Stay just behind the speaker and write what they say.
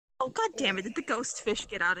Oh, god damn it, did the ghost fish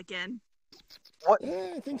get out again? What?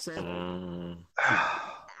 Yeah, I think so.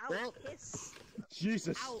 Out, piss.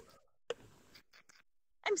 Jesus. Out.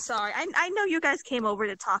 I'm sorry. I know you guys came over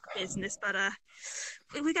to talk business, but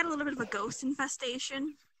we got a little bit of a ghost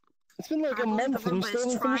infestation. It's been like a month and you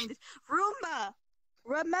still haven't finished. Roomba!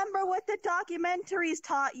 Remember what the documentaries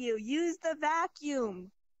taught you. Use the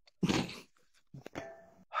vacuum.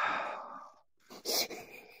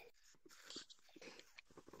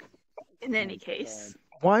 In any case.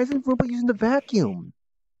 Why isn't Roomba using the vacuum?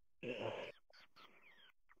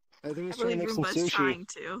 I think he's I trying to make some Roomba's sushi. trying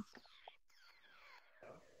to.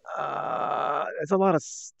 There's a lot of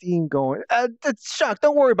steam going. It's shock.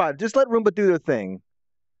 Don't worry about it. Just let Roomba do the thing.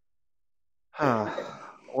 Well,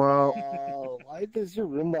 Why does your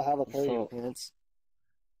Roomba have a pair of pants?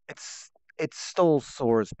 it stole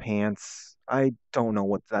Sora's pants. I don't know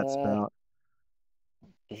what that's about.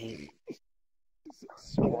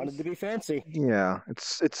 Wanted to be fancy. Yeah,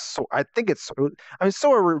 it's so. I think it's. I mean,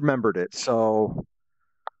 Sora remembered it. So,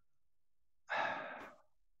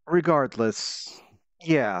 regardless,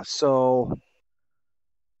 yeah. So.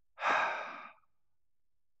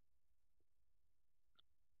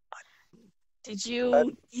 Did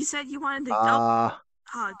you? You said you wanted to go.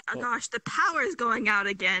 Oh gosh, the power is going out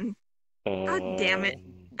again. God damn it!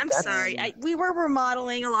 I'm sorry. We were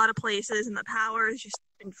remodeling a lot of places, and the power has just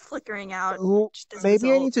been flickering out.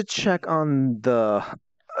 Maybe I need to check on that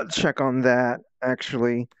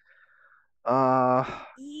actually. Yeah,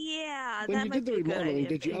 when that you might did the be a good remodeling, idea.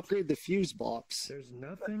 did you upgrade the fuse box? There's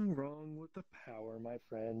nothing wrong with the power, my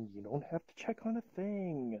friend. You don't have to check on a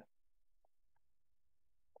thing.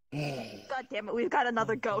 God damn it, we've got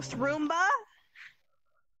another ghost. Roomba?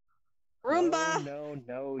 Roomba!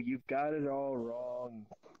 No, you've got it all wrong.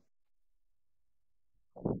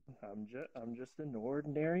 I'm just an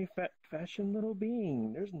ordinary fashion little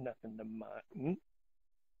being. There's nothing to mind.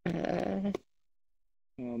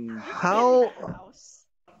 How?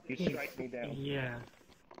 You strike me down. Yeah.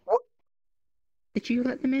 What? Did you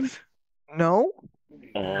let them in? No.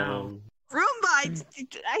 Roomba!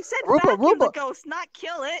 I said Roomba, vacuum the ghost, not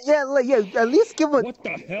kill it. Yeah. At least give it. What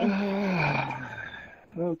the hell?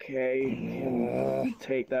 Okay,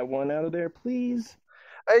 take that one out of there, please.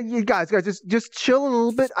 You guys, just chill a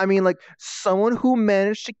little bit. I mean, like someone who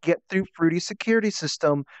managed to get through Fruity's security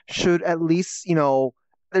system should at least,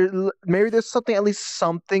 maybe there's something, at least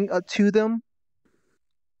something to them.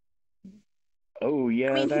 Oh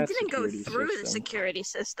yeah, I mean, he that didn't go security through the system. security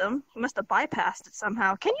system. He must have bypassed it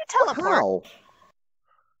somehow. Can you teleport?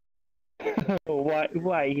 How?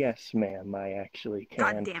 Why, yes, ma'am, I actually can.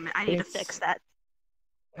 God damn it, I need to fix that.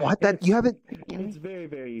 What? That you haven't? It's very,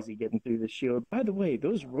 very easy getting through the shield. By the way,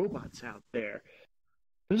 those robots out there.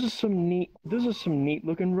 Those are some neat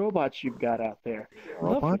looking robots you've got out there.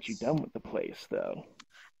 Love what you've done with the place, though.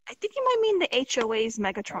 I think you might mean the HOA's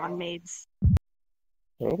Megatron maids.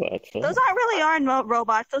 Robots? Huh? Those aren't really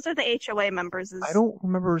robots. Those are the HOA members. I don't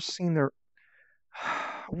remember seeing their.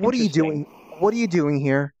 What are you doing? What are you doing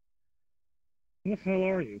here? Who the hell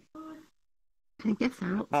are you? I guess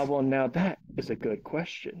out. Well, now that is a good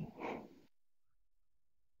question.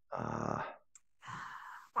 One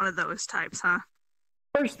of those types, huh?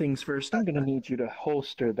 First things first, I'm gonna need you to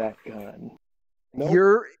holster that gun. Nope.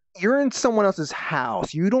 You're in someone else's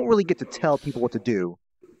house. You don't really get to tell people what to do.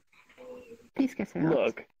 Please get out.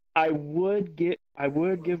 Look, I would give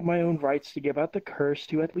my own rights to give out the curse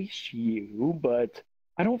to at least you, but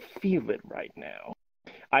I don't feel it right now.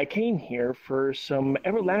 I came here for some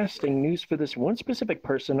everlasting news for this one specific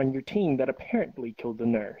person on your team that apparently killed the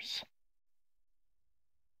nurse.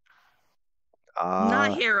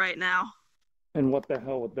 Not here right now. And what the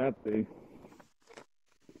hell would that be?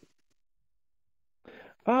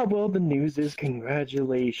 Well, the news is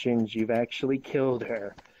congratulations, you've actually killed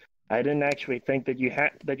her. I didn't actually think that you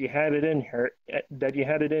had it in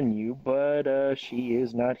you, but she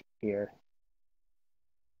is not here.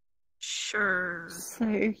 Sure. So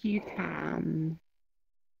you can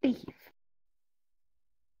leave.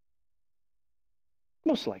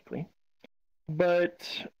 Most likely. But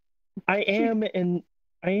I am in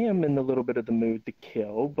a little bit of the mood to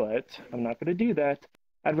kill, but I'm not going to do that.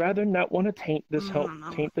 I'd rather not want to taint this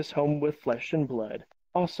home with flesh and blood.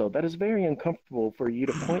 Also, that is very uncomfortable for you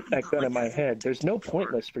to point that gun at my head. There's no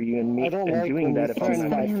pointless for you and me in doing that if I'm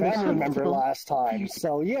my not family member last time.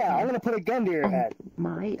 So yeah, I'm gonna put a gun to your head.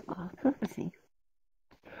 My prophecy.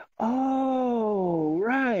 Oh,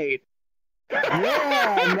 right.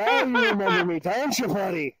 Yeah, now you remember me, don't you,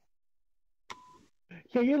 buddy?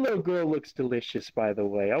 Yeah, your little girl looks delicious, by the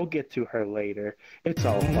way. I'll get to her later. It's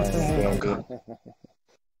all fun and dandy.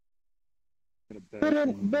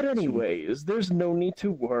 But anyways, there's no need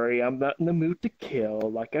to worry. I'm not in the mood to kill.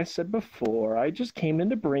 Like I said before, I just came in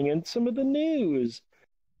to bring in some of the news.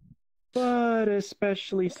 But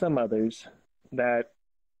especially some others that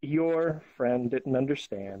your friend didn't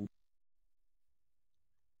understand.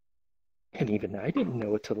 And even I didn't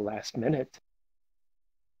know it till the last minute.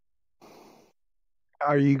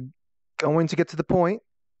 Are you going to get to the point?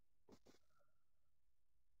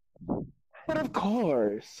 But of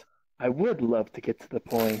course, I would love to get to the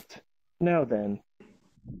point. Now then,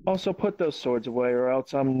 also put those swords away or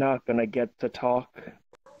else I'm not gonna get to talk.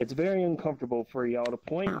 It's very uncomfortable for y'all to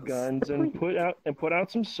point guns and put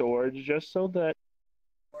out some swords just so that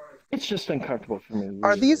it's just uncomfortable for me. Really.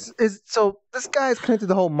 Are these so this guy is connected to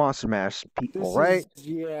the whole Monster Mash people, right?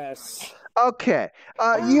 Yes. Okay.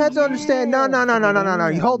 You have to understand. No.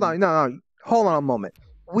 Hold on. No. Hold on a moment.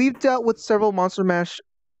 We've dealt with several Monster Mash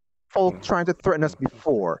folk trying to threaten us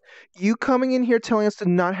before. You coming in here telling us to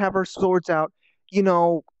not have our swords out,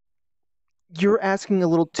 you're asking a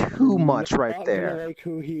little too much right there. I don't like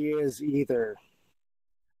who he is either.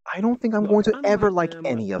 I don't think I'm going to ever like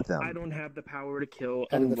any of them. I don't have the power to kill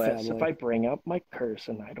unless if I bring out my curse,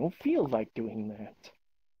 and I don't feel like doing that.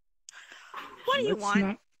 What do you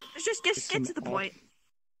want? Just get to the point.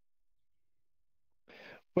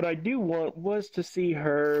 What I do want was to see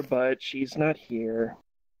her, but she's not here.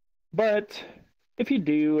 But if you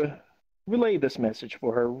do, relay this message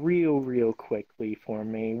for her real quickly for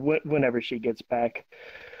me whenever she gets back.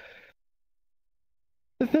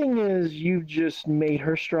 The thing is, you just made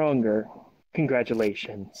her stronger.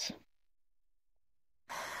 Congratulations.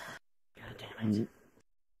 God damn it.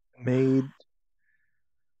 Made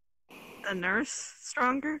the nurse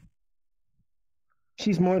stronger?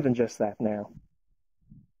 She's more than just that now.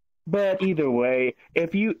 But either way,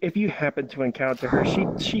 if you happen to encounter her,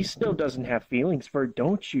 she still doesn't have feelings for.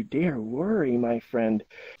 Don't you dare worry, my friend.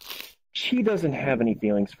 She doesn't have any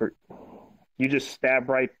feelings for. You just stab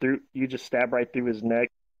right through his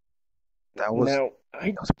neck. That was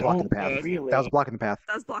blocking the path. Really. That was blocking the path.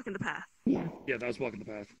 That was blocking the path. Yeah, that was blocking the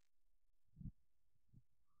path.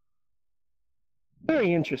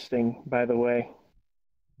 Very interesting, by the way.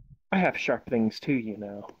 I have sharp things too, you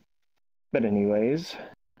know. But anyways,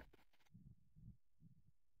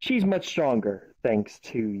 she's much stronger thanks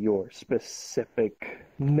to your specific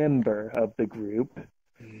member of the group.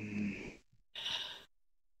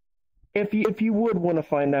 If you would want to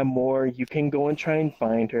find out more, you can go and try and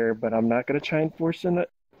find her, but I'm not going to try and force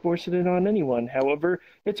it on anyone. However,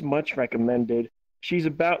 it's much recommended. She's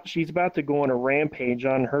about to go on a rampage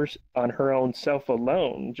on her own self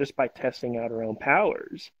alone, just by testing out her own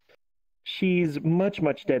powers. She's much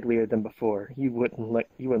deadlier than before. You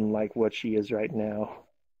wouldn't like what she is right now.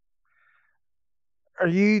 Are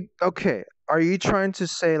you okay? Are you trying to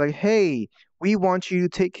say like, hey, we want you to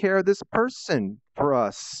take care of this person for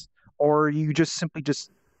us? Or are you just simply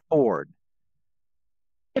bored?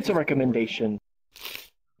 It's a recommendation.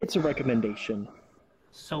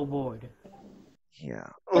 So bored. Yeah.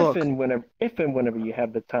 Look. If and whenever you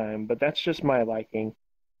have the time, but that's just my liking.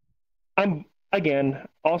 I'm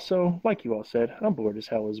also, like you all said, I'm bored as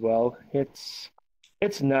hell as well. It's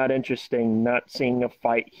not interesting not seeing a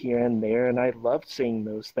fight here and there, and I love seeing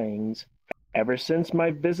those things. Ever since my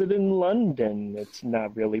visit in London, it's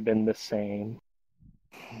not really been the same.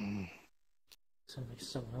 Sounds like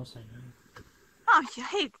someone else I know. Oh,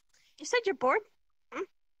 hey, you said you're bored?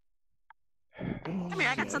 Come here,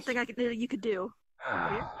 I got something you could do.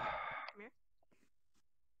 Come here.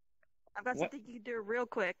 I've got something you can do real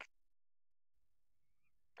quick.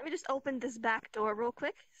 Let me just open this back door real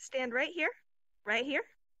quick. Stand right here. Right here.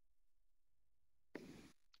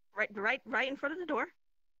 Right in front of the door.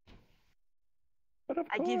 But of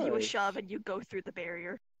course. I give you a shove and you go through the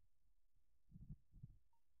barrier.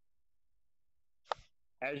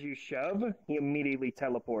 As you shove, he immediately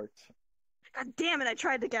teleports. God damn it, I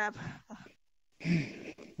tried to gab.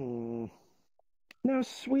 Now,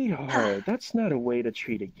 sweetheart, that's not a way to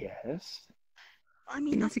treat a guest. I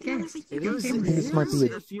mean, that's a guest. This might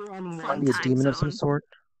be a demon of some sort.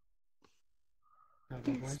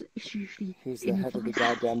 it's usually He's the head of the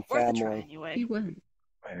goddamn family. Anyway. He won't.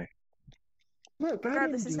 Look,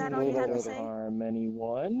 Regardless, is that all you had to say? Harm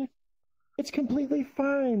anyone. It's completely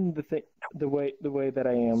fine the way that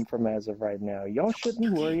I am from as of right now. Y'all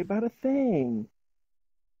shouldn't worry about a thing.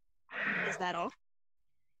 Is that all?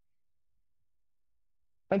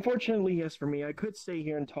 Unfortunately, yes, for me. I could stay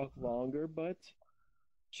here and talk longer, but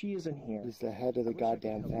she isn't here. He's the head of the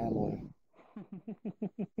goddamn family.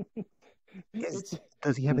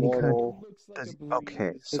 Does he have any kind Mortal. of...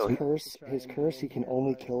 Okay, so His curse, he can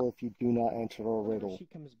only kill if you do not answer a riddle. She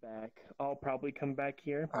comes back. I'll probably come back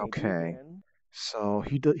here. Maybe Okay. again. So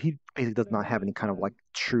he basically does not have any kind of like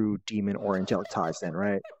true demon or angelic ties then,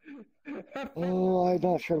 right? Oh, I'm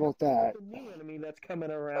not sure about that. The new enemy that's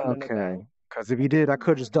coming around and Okay. about. Because if he did, I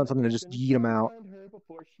could have just done something to just yeet him out. Find her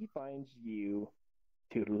before she finds you.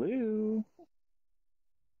 Toodaloo.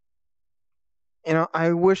 You know,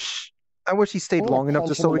 I wish he stayed long enough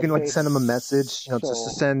just so we can like send him a message. You know, just to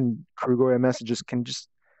send Kruger a message. Just can just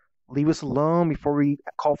leave us alone before we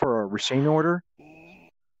call for a restraining order.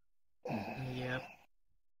 Yep.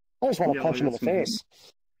 I just want to punch him in the face.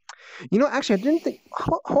 You know, actually, I didn't think.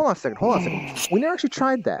 Hold on a second. We never actually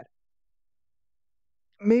tried that.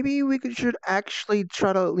 Maybe we should actually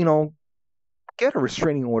try to, you know, get a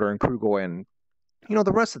restraining order in Kruger and, you know,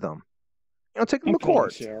 the rest of them. You know, take them to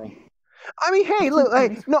court. I mean, hey, look,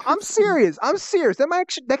 no, I'm serious. That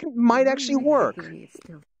might actually work.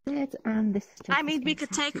 I mean, we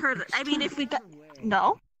could take her. I mean, if we got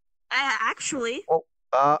no, actually. Well,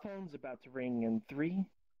 the phone's about to ring in 3,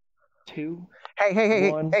 2.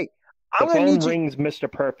 Hey! 1. I'm the gonna phone need you. rings,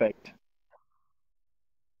 Mr. Perfect.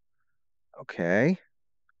 Okay,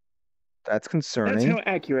 that's concerning. That's how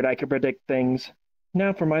accurate I can predict things.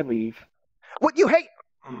 Now for my leave. What you hate?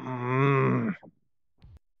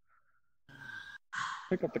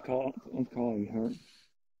 Pick up the call. I'm calling her.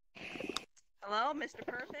 Hello, Mr.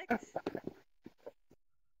 Perfect.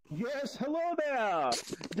 Yes, hello there.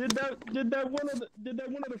 Did that one of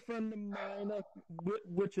the friend of mine,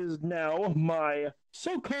 which is now my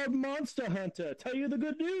so-called monster hunter, tell you the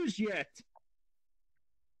good news yet?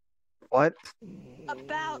 What?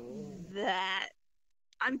 About that,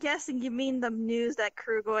 I'm guessing you mean the news that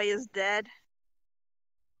Krugoy is dead.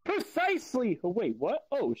 Precisely. Oh, wait, what?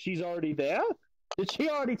 Oh, she's already there? Did she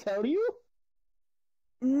already tell you?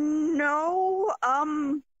 No.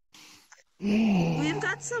 We've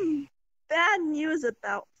got some bad news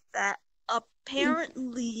about that.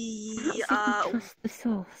 Apparently, Trust the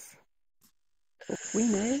source. We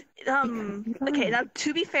may. Okay, now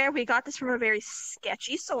to be fair, we got this from a very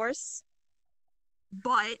sketchy source,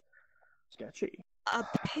 but sketchy.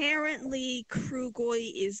 Apparently,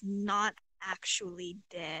 Krugoy is not actually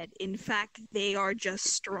dead. In fact, they are just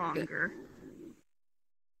stronger.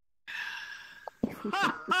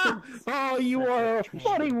 Oh, you are a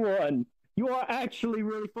funny one. You are actually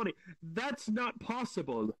really funny. That's not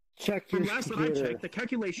possible. Check your last that I checked, the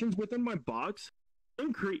calculations within my box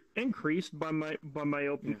increased by my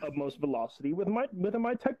utmost velocity within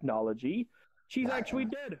my technology. She's actually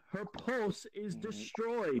dead. Her pulse is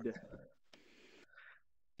destroyed.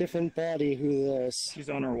 Different body. Who this? She's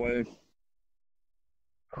on her way.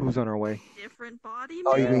 Who's on her way? Different body?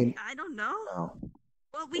 Oh, maybe? you mean? I don't know. Oh.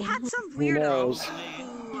 Well, we had some Who weirdo knows?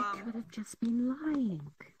 who could have just been lying.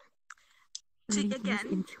 again,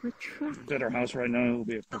 Into a trap. It's at our house right now. It'll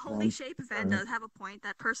be a the Holy Shape event does have a point.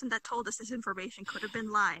 That person that told us this information could have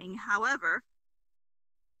been lying. However,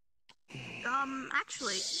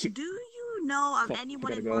 actually, do you know of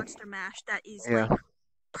anyone in Monster Mash that is like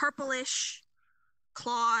purplish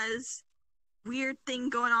claws, weird thing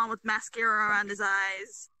going on with mascara around his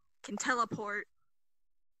eyes, can teleport?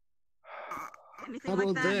 Anything How like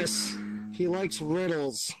about that? this? He likes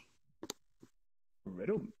riddles.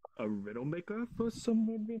 A riddle maker for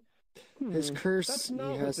someone? His curse, That's he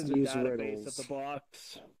not has to within the use database riddles. of the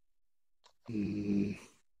box.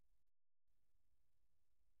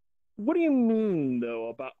 What do you mean,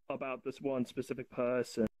 though, about this one specific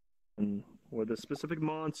person or the specific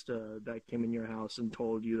monster that came in your house and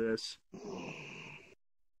told you this?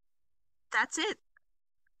 That's it.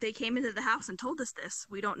 They came into the house and told us this.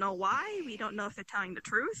 We don't know why. We don't know if they're telling the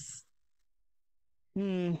truth.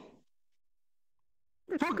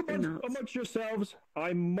 Talk amongst yourselves.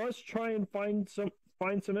 I must try and find some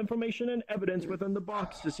information and evidence within the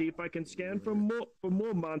box to see if I can scan for more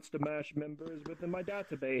Monster Mash members within my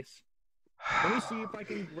database. Let me see if I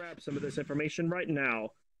can grab some of this information right now.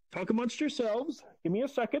 Talk amongst yourselves. Give me a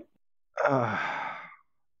second.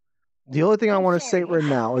 The only thing I want to say right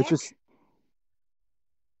now is just...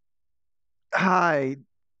 Hi,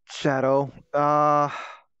 Shadow. Well,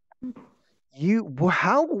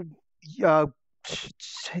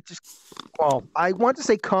 I want to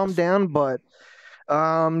say calm down, but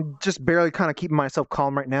just barely kind of keeping myself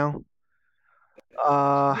calm right now.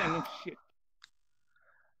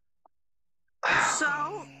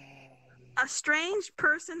 So, a strange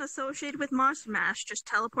person associated with Monster Mash just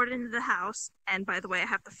teleported into the house, and by the way, I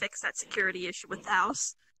have to fix that security issue with the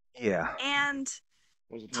house. Yeah. And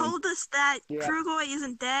told us that Krugoy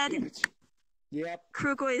isn't dead, Yep.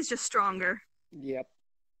 Krugoi is just stronger. Yep.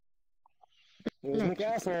 There's the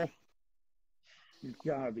castle. You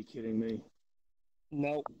gotta be kidding me.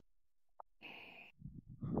 Nope.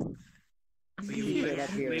 We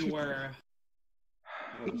were.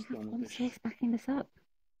 We have one source backing this up.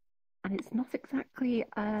 And it's not exactly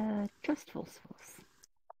a trustful source.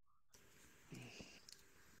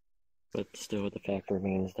 But still, the fact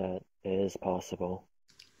remains that it is possible.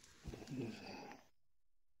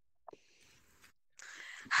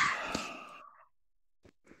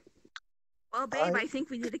 Well, babe, I think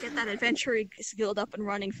we need to get that adventure guild up and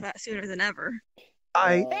running sooner than ever.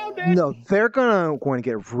 No, they're going to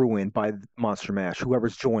get ruined by Monster Mash,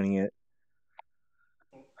 whoever's joining it.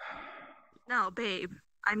 No, babe.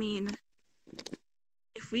 I mean,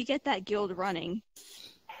 if we get that guild running,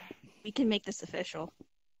 we can make this official.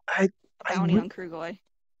 Bounty on Krugoi.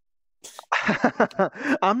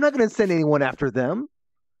 I'm not going to send anyone after them.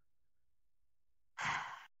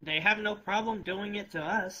 They have no problem doing it to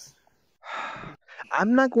us.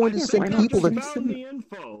 I'm not going to send people to... Found the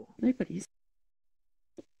info. Nobody's.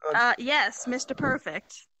 Yes, Mr.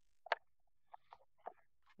 Perfect.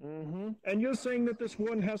 And you're saying that this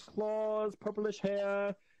one has claws, purplish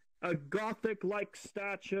hair, a gothic-like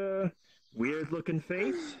stature, weird-looking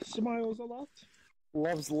face, smiles a lot?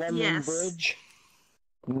 Loves London Bridge.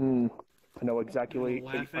 I know exactly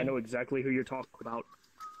who you're talking about.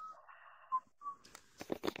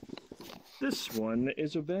 This one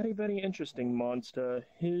is a very, very interesting monster.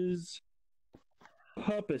 His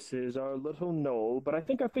purposes are a little null, but I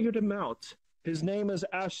think I figured him out. His name is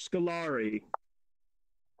Ash Scolari.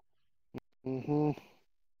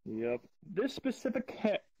 Yep. This specific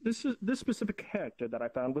character that I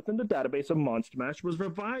found within the database of Monster Mash was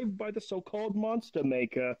revived by the so-called Monster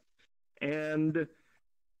Maker, and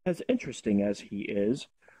as interesting as he is,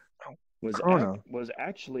 was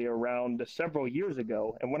actually around several years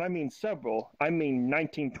ago. And when I mean several, I mean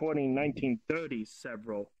 1920, 1930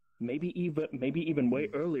 several. Maybe even way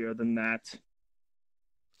earlier than that.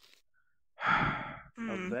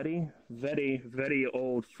 A very, very, very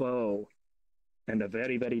old foe. And a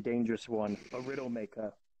very, very dangerous one. A riddle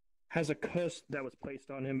maker. Has a curse that was placed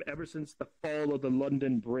on him ever since the fall of the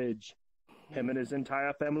London Bridge. Him and his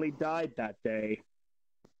entire family died that day.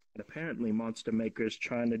 And apparently Monster Maker is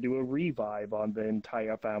trying to do a revive on the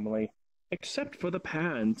entire family. Except for the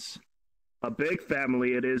parents. A big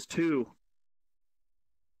family it is, too.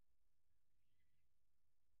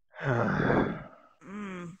 Someone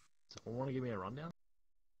want to give me a rundown?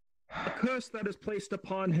 A curse that is placed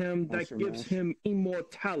upon him that gives him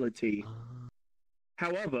immortality.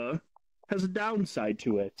 However, has a downside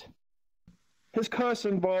to it. His curse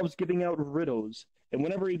involves giving out riddles, and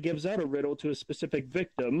whenever he gives out a riddle to a specific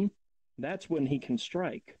victim, that's when he can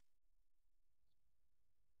strike.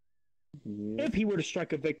 If he were to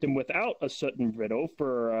strike a victim without a certain riddle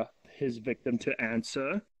for his victim to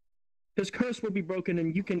answer, his curse would be broken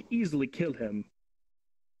and you can easily kill him.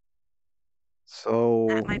 So...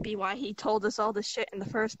 That might be why he told us all this shit in the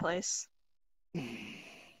first place.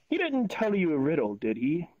 He didn't tell you a riddle, did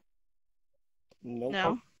he? Nope.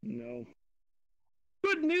 No. No.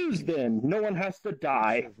 Good news, then. No one has to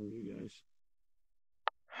die.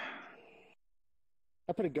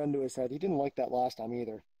 I put a gun to his head. He didn't like that last time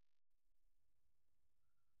either.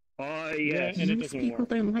 Oh, yes. And most people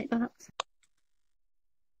don't like that.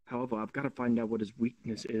 However, I've got to find out what his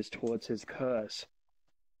weakness is towards his curse.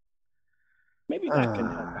 Maybe that can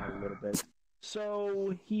help out a little bit.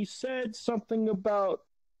 So, he said something about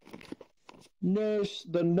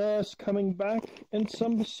the nurse coming back in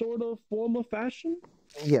some sort of form or fashion?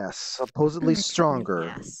 Yes, supposedly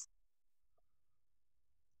stronger. Yes.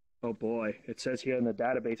 Oh boy, it says here in the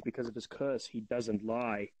database because of his curse, he doesn't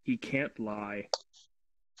lie. He can't lie.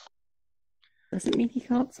 Doesn't mean he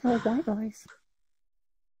can't tell white lies.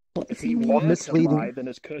 What does If he he mean? were to lie, then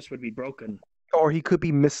his curse would be broken. Or he could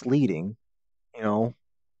be misleading, you know?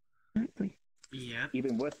 Exactly. Yeah.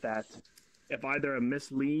 Even with that, if either a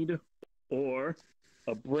mislead or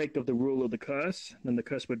a break of the rule of the curse, then the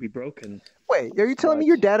curse would be broken. Wait, are you telling me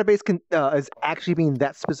your database is actually being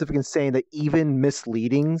that specific and saying that even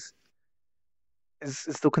misleadings is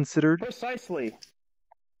still considered? Precisely.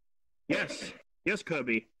 Yes. Yes,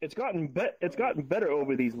 Kirby. It's gotten better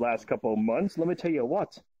over these last couple of months. Let me tell you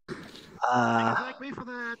what. Thank me for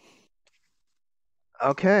that.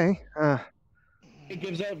 Okay. It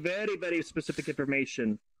gives out very, very specific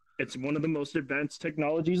information. It's one of the most advanced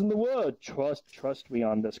technologies in the world. Trust me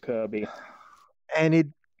on this, Kirby.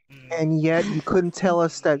 And yet you couldn't tell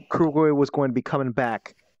us that Krugoi was going to be coming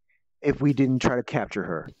back if we didn't try to capture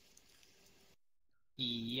her.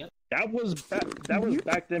 Yep. That was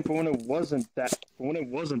back then for when it wasn't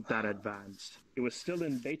that advanced. It was still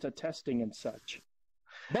in beta testing and such.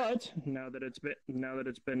 But now that it's been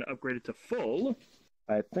upgraded to full,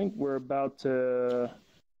 I think we're about to.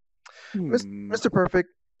 Mr. Perfect,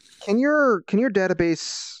 can your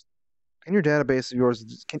database of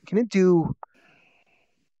yours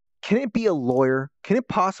can it be a lawyer? Can it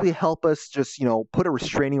possibly help us just put a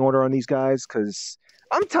restraining order on these guys? Because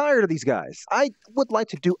I'm tired of these guys. I would like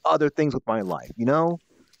to do other things with my life, Yeah,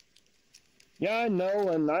 I know,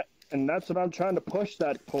 and that's what I'm trying to push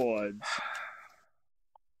that towards.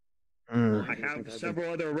 I have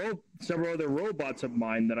several other robots of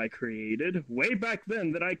mine that I created way back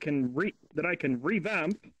then that I can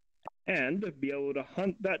revamp and be able to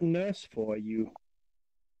hunt that nurse for you.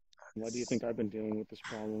 Why do you think I've been dealing with this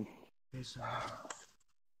problem?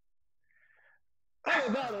 How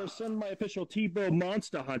about I send my official T-Bow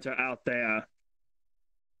monster hunter out there?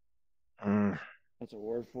 That's a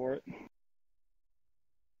word for it.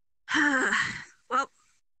 Well.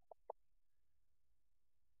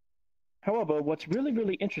 However, what's really,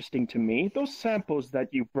 really interesting to me, those samples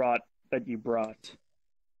that you brought.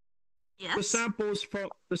 Yes. The samples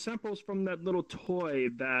from that little toy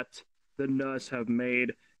that the nurse have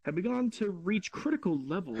made have begun to reach critical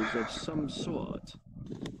levels of some sort.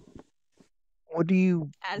 What do you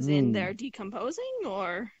As in they're decomposing,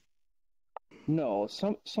 or? No,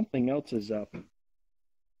 something else is up.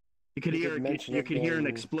 You could hear an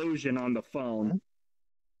explosion on the phone.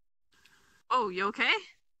 Oh, you okay?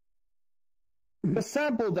 The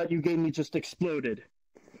sample that you gave me just exploded.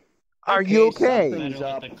 Are you okay? Better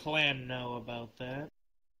let the clan know about that.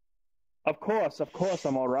 Of course,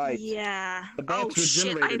 I'm alright. Yeah. The box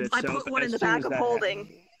regenerated I itself put one in as the soon bag as of that holding.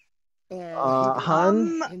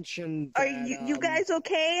 Han? Are you guys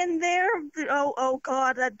okay in there? Oh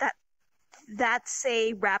God, that's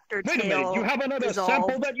a raptor tail. Wait a minute, you have another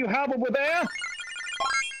sample that you have over there?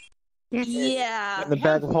 Yeah. In the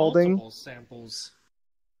bag of holding? Multiple samples.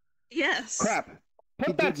 Yes. Crap.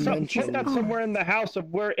 Put that somewhere in the house of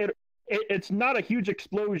where it's not a huge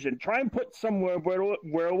explosion. Try and put somewhere where it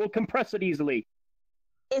will compress it easily.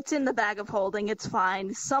 It's in the bag of holding. It's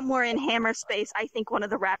fine. Somewhere in Hammer Space, I think one of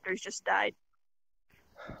the raptors just died.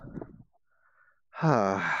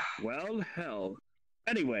 Well, hell.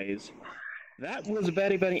 Anyways, that was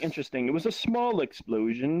very, very interesting. It was a small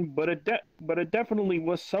explosion, but it definitely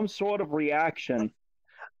was some sort of reaction.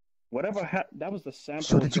 Whatever that was the sample.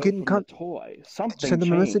 So did you get in contact? Toy. Something send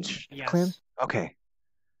them changed. a message, Yes. Clan? Okay.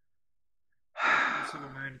 Most of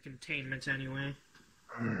them are in containment anyway.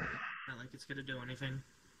 Not like it's gonna do anything.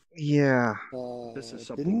 Yeah. This is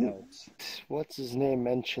something else. What's his name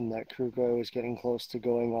mentioned that Kruger was getting close to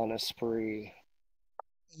going on a spree?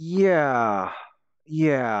 Yeah.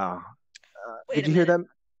 Did you hear that?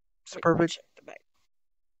 It's perfect.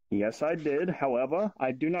 Yes, I did. However,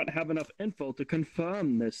 I do not have enough info to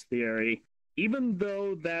confirm this theory. Even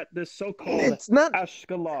though that this so-called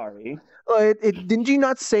Ashkalari... Didn't you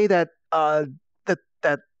not say that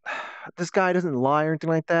that this guy doesn't lie or anything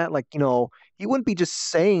like that? Like, he wouldn't be just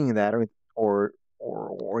saying that or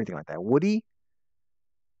anything like that, would he?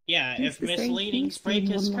 Yeah, if misleadings break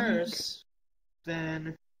his curse,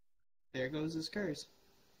 then there goes his curse.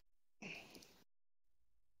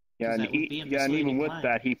 Yeah, and even with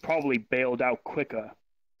that, he probably bailed out quicker.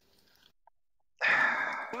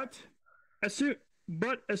 But as soon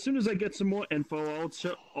as I get some more info,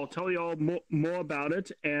 I'll tell you all more about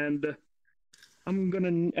it, and I'm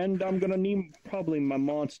gonna need probably my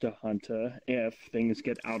monster hunter if things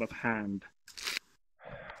get out of hand.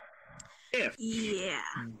 If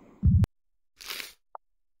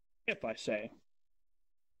I say.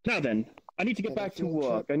 Now then, I need to get back to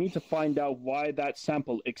work. I need to find out why that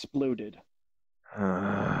sample exploded.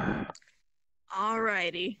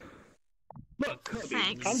 Alrighty. Look, Kirby,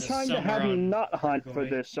 thanks. I'm trying to have you not hunt for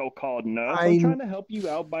this so-called nurse. I'm trying to help you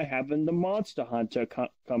out by having the monster hunter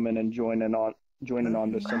come in and join in on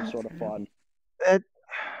this some sort of fun.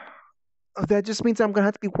 That just means I'm gonna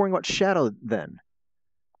have to be worrying about Shadow then.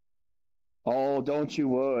 Oh, don't you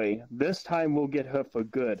worry. This time we'll get her for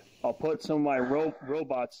good. I'll put some of my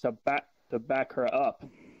robots to back her up.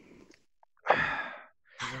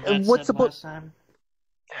 And what's about?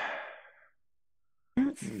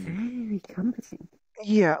 That's very comforting.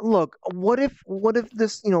 Yeah, look. What if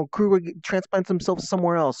this Kruger transplants himself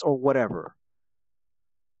somewhere else or whatever?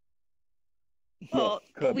 Well,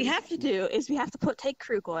 what we have to do is we have to take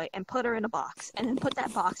Krugoi and put her in a box, and then put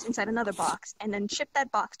that box inside another box, and then ship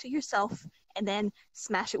that box to yourself, and then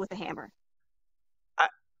smash it with a hammer.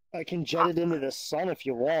 I can jet it into the sun if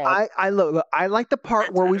you want. I like the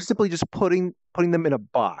part where we're simply just putting them in a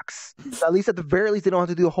box. So at the very least, they don't have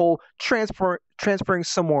to do the whole transferring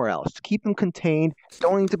somewhere else. To keep them contained,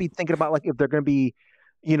 don't need to be thinking about like if they're going to be,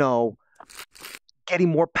 getting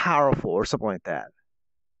more powerful or something like that.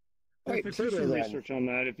 Perfect. Do some research on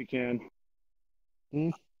that if you can.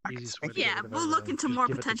 Yeah, we'll look into more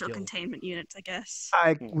potential containment units, I guess.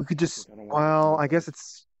 We could just. Well, I guess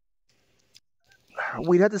it's.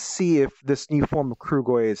 We'd have to see if this new form of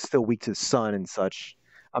Krugoi is still weak to the sun and such.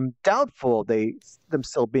 I'm doubtful them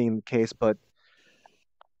still being the case, but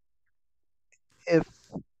if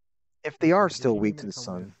they are still weak to the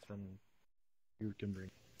sun, then you can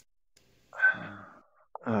bring.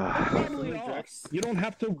 You don't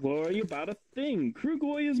have to worry about a thing.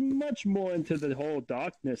 Krugoi is much more into the whole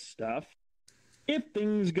darkness stuff. If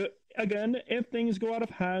things go out of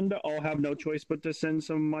hand, I'll have no choice but to send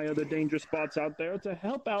some of my other danger spots out there to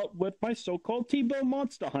help out with my so-called T-Bow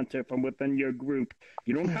monster hunter from within your group.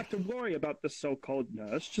 You don't have to worry about the so-called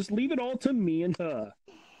nurse. Just leave it all to me and her.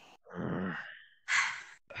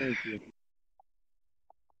 Thank you.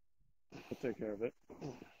 I'll take care of it.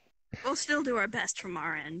 We'll still do our best from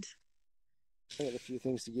our end. I got a few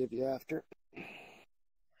things to give you after.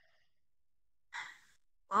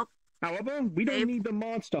 Well, however, we don't need the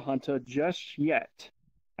monster hunter just yet.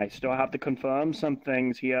 I still have to confirm some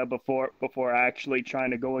things here before actually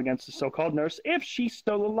trying to go against the so-called nurse if she's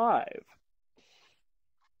still alive.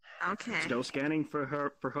 Okay. Still scanning for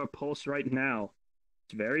her pulse right now.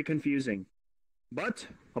 It's very confusing. But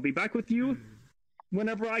I'll be back with you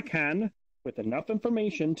whenever I can with enough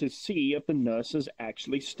information to see if the nurse is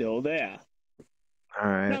actually still there. All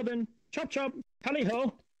right. Now then, chop chop,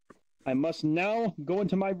 tally-ho. I must now go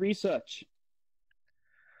into my research.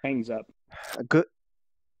 Hangs up. Good.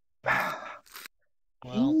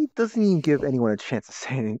 He doesn't even give anyone a chance to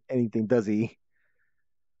say anything, does he?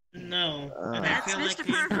 No. And That's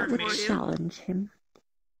Mr. Perfect for you. Challenge him.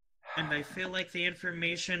 And I feel like the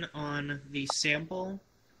information on the sample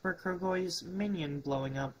for Krogoi's minion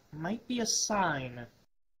blowing up might be a sign.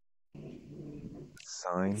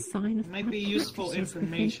 Sign? Sign of might be useful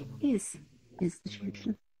information. Is the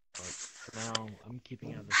solution. For now, I'm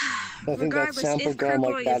keeping out of this. I think that sample going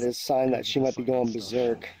like that is a sign that she might be going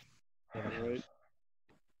berserk. Yeah, right.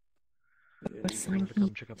 A sign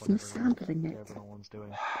he's sampling it. Everyone's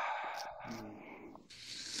doing.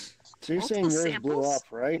 So you're saying yours blew up,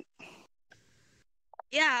 right?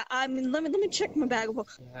 Yeah, I mean, let me check my bag.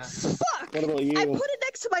 Yeah. Fuck! What about you? I put it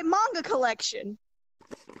next to my manga collection.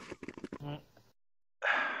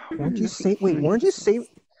 Weren't you saying? Wait, weren't you saying?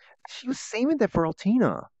 She was saving that for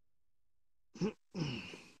Altina. That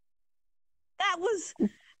was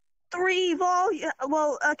 3 volumes.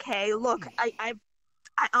 Well, okay, look, now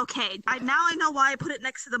I know why I put it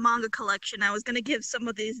next to the manga collection. I was gonna give some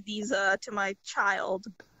of these to my child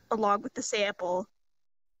along with the sample.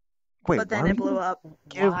 Wait, but then it blew up.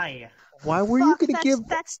 Why? Why were you gonna give?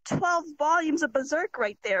 That's 12 volumes of Berserk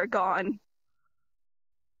right there gone.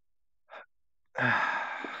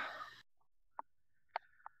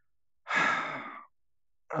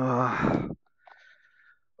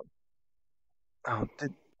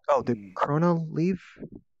 Did Chrono leave?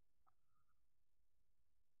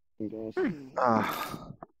 I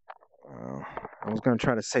was gonna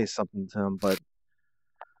try to say something to him, but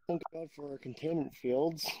Thank God for our containment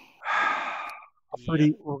fields.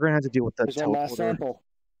 we're gonna have to deal with that. There's one last sample.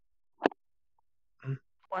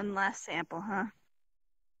 One last sample, huh?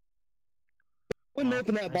 Wouldn't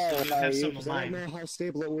open that bottle because I don't know how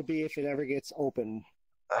stable it would be if it ever gets open.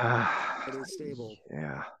 But it's stable.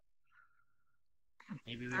 Yeah.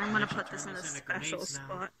 Maybe I'm gonna put this in a special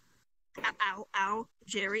spot. Ow,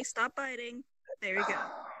 Jerry, stop biting. There you go.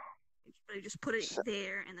 You just put it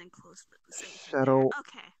there and then close it. Shadow.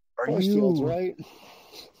 Okay. Are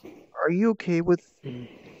you okay with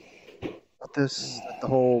this? The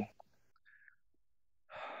whole,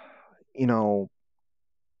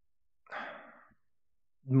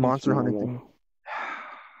 monster hunting thing.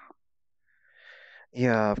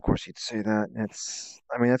 Yeah, of course you'd say that. That's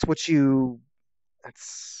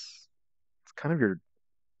kind of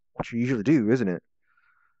what you usually do, isn't it?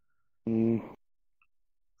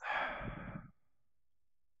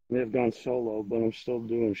 May have gone solo, but I'm still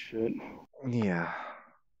doing shit. Yeah.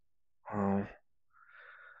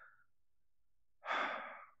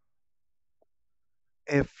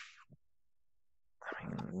 If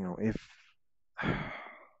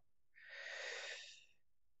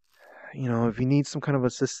if you need some kind of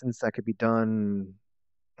assistance that could be done,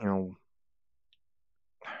 something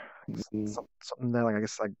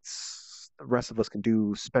that the rest of us can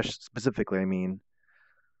do specifically. I mean,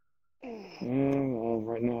 Well,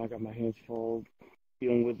 right now I got my hands full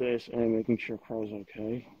dealing with this and making sure Crow's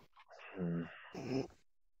okay.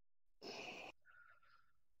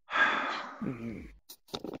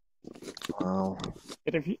 Wow.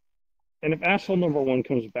 And if asshole number one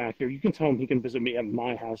comes back here, you can tell him he can visit me at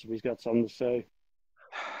my house if he's got something to say.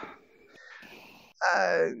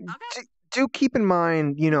 Do keep in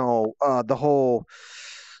mind, the whole,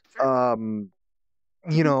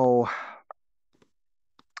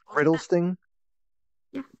 riddles thing.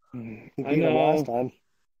 Yeah. You beat him last time.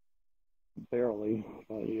 Barely,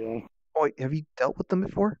 but yeah. Oh, wait, have you dealt with them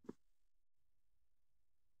before?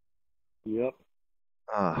 Yep.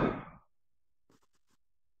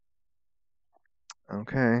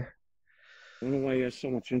 Okay. I don't know why he has so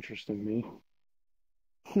much interest in me.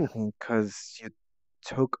 Because you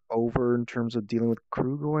took over in terms of dealing with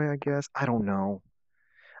Krugoi, I guess. I don't know.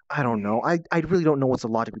 I really don't know what's the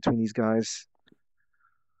logic between these guys.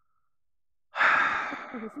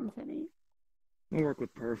 There isn't any. I work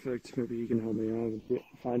with Perfect. Maybe he can help me out with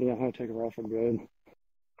finding out how to take her off for good.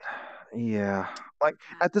 Yeah. Like,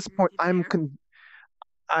 at this point, I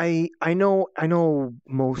know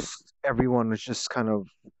most everyone is just kind of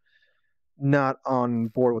not on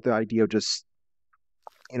board with the idea of just,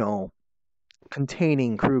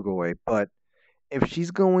 containing Krugoi, but if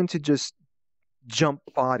she's going to just jump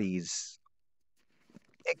bodies,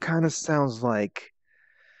 it kind of sounds like,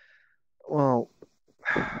 well,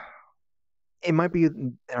 it might be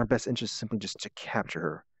in our best interest simply just to capture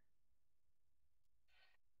her.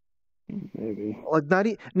 Maybe. Like,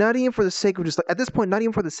 not even for the sake of just, like, at this point, not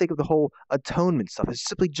even for the sake of the whole atonement stuff. It's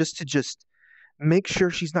simply just to make sure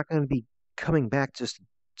she's not going to be coming back just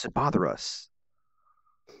to bother us.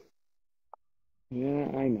 Yeah,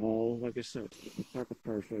 I know. Like I said, talk with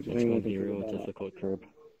Perfect. It's going to be real difficult, Curb.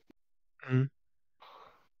 Hmm?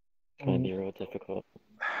 It's going to be real difficult.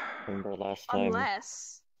 Remember last time?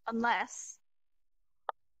 Unless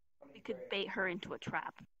we could bait her into a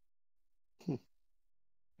trap.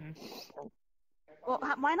 Well,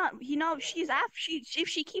 why not? If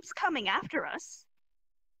she keeps coming after us,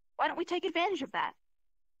 why don't we take advantage of that?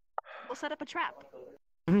 We'll set up a trap.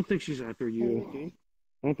 I don't think she's after you.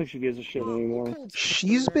 I don't think she gives a shit anymore.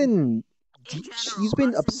 She's been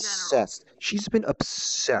obsessed. She's been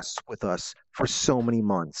obsessed with us for so many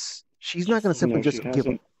months. She's not going to simply just give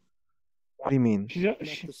up. What do you mean?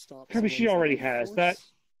 Kirby, she already has. That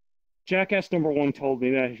jackass number one told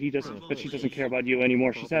me that she doesn't care about you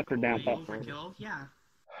anymore. She's after Napa. Yeah.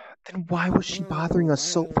 Then why was she bothering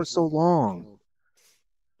us for so long?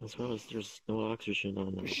 As well as there's no oxygen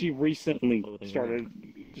on them. She recently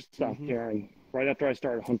just stopped caring. Right after I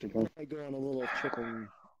started hunting her. I go on a little chicken.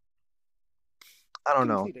 I don't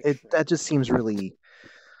know. That just seems really.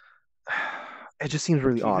 It just seems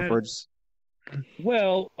really odd.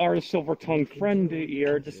 Well, our silver-tongued friend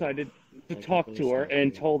here decided to talk to her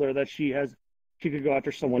and told her that she could go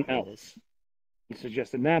after someone else. He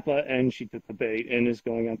suggested Napa, and she took the bait and is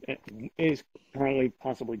currently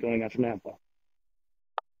possibly going after Napa.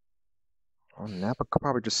 Well, Napa could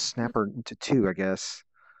probably just snap her into two, I guess.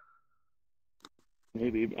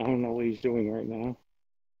 Maybe. I don't know what he's doing right now.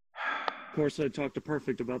 Of course, I talked to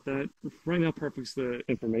Perfect about that. Right now, Perfect's the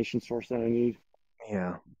information source that I need.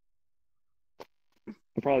 Yeah.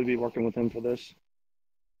 I'll probably be working with him for this.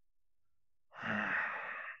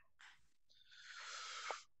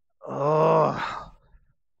 Oh.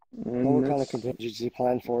 What kind of contingency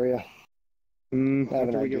plan for you?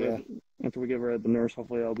 After we get rid of the nurse,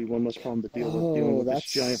 hopefully that'll be one less problem to dealing with this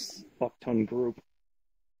giant fuck-ton group.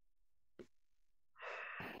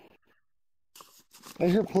 I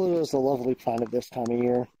hear Pluto's a lovely planet this time of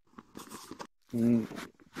year.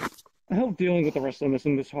 I hope dealing with the rest of them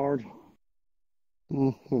isn't this hard.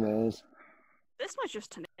 Who knows? This was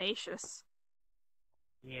just tenacious.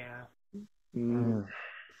 Yeah.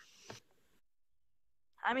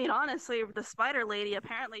 I mean, honestly, the spider lady,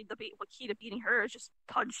 apparently the key to beating her is just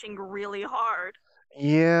punching really hard.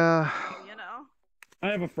 Yeah. I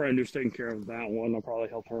have a friend who's taking care of that one. I'll probably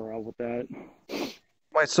help her out with that.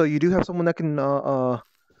 Wait, so you do have someone that can, Not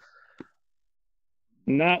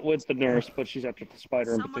with the nurse, but she's after the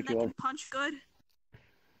spider in particular. Someone that can punch good?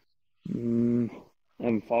 I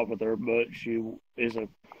haven't fought with her, but she is I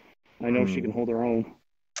know she can hold her own.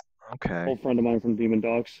 Okay. Old friend of mine from Demon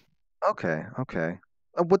Dogs. Okay.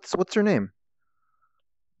 What's her name?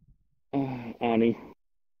 Ani.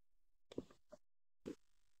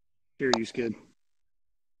 Here, you skid.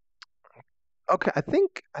 Okay, I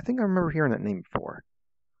think I remember hearing that name before.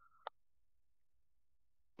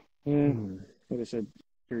 Yeah, like I said,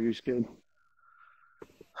 here, you skid.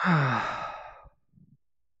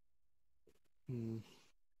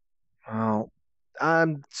 Well,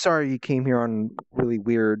 I'm sorry you came here on really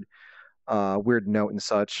weird note and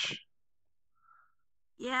such.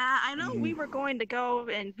 Yeah, I know we were going to go,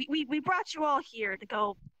 and we brought you all here to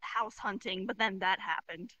go house hunting, but then that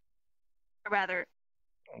happened. Or rather,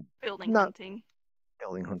 building Not hunting.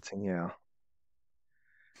 building hunting, yeah.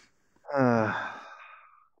 All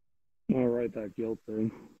right, that guilt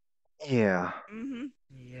thing. Yeah. Mm-hmm.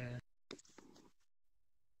 Yeah.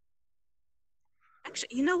 Actually,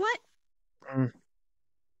 you know what? Mm,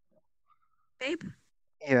 Babe?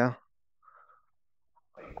 yeah.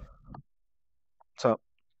 So,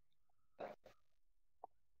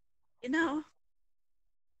 You know,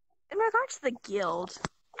 in regards to the guild,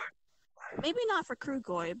 maybe not for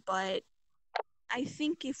Krugoi, but I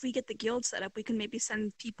think if we get the guild set up, we can maybe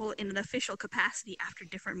send people in an official capacity after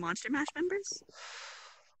different Monster Mash members.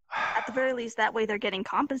 At the very least, that way they're getting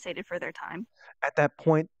compensated for their time. at that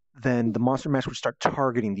point, then the Monster Mash would start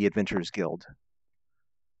targeting the Adventurers Guild.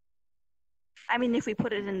 I mean, if we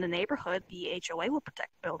put it in the neighborhood, the HOA will protect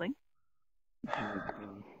the building.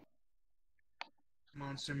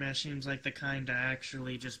 Monster Mash seems like the kind to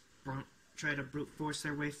actually just try to brute force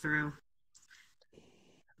their way through.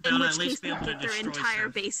 In which case, they get their entire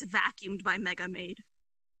base vacuumed by Mega Maid.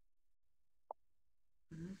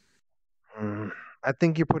 I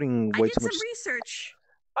think you're putting way too much. I did some research.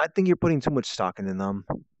 I think you're putting too much stock into them.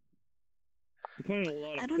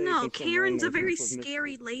 I don't know. Karen's a very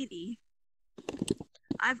scary lady.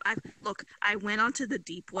 Look, I went onto the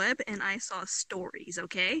deep web and I saw stories,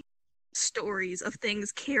 okay? Stories of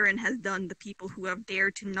things Karen has done to people who have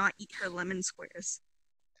dared to not eat her lemon squares.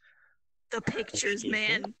 The pictures,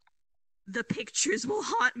 man. The pictures will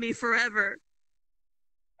haunt me forever.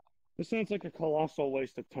 This sounds like a colossal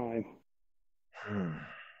waste of time.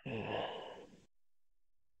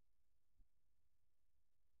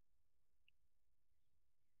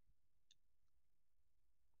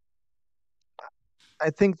 I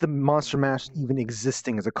think the Monster Mash even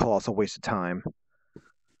existing is a colossal waste of time.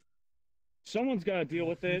 Someone's got to deal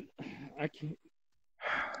with it. I can't.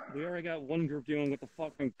 We already got one group dealing with the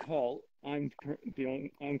fucking cult. I'm currently the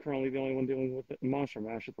only one dealing with the Monster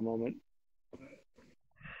Mash at the moment.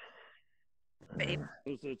 Babe.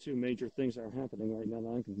 Those are the two major things that are happening right now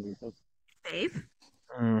that I can think of. Babe?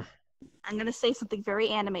 I'm gonna say something very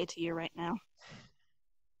anime to you right now.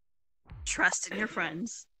 Trust in your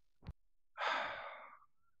friends.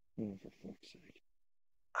 Oh, for fuck's sake.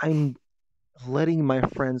 I'm letting my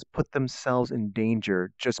friends put themselves in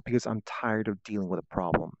danger just because I'm tired of dealing with a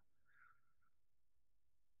problem.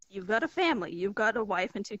 You've got a family. You've got a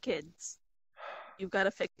wife and 2 kids. You've got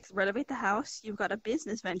to renovate the house. You've got a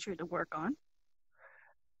business venture to work on.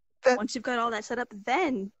 Once you've got all that set up,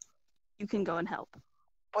 then you can go and help.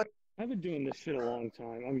 But I've been doing this shit a long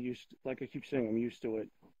time. I'm used to, like I keep saying, I'm used to it.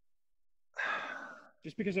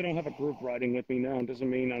 Just because I don't have a group riding with me now doesn't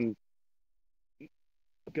mean I'm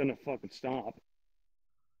gonna fucking stop.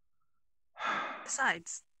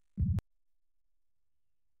 Besides,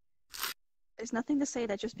 there's nothing to say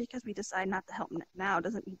that just because we decide not to help now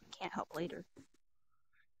doesn't mean we can't help later.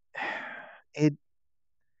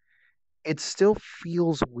 It still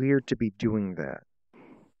feels weird to be doing that.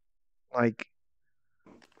 Like,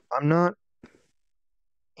 I'm not,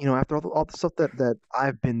 after all the stuff that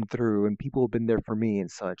I've been through and people have been there for me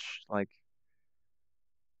and such, like,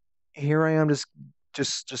 here I am just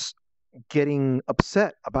getting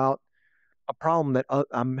upset about a problem that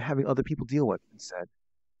I'm having other people deal with instead.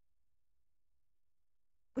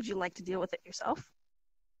 Would you like to deal with it yourself?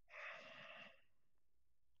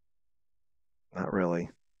 Not really.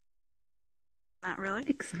 Not really?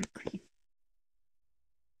 Exactly.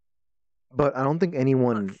 But I don't think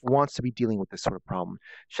anyone wants to be dealing with this sort of problem.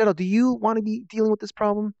 Shadow, do you want to be dealing with this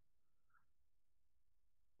problem?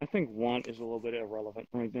 I think want is a little bit irrelevant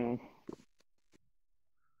right now.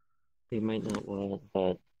 You might not want,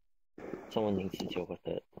 but someone needs to deal with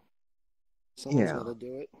it. Someone's got to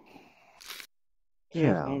do it.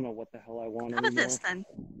 Yeah. I don't know what the hell I want How about anymore. this, then?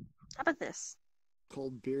 How about this?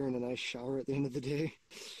 Cold beer and a nice shower at the end of the day.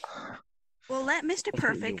 We'll let Mr. That's what you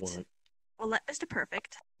Perfect. want. We'll let Mr.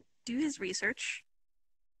 Perfect do his research,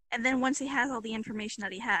 and then once he has all the information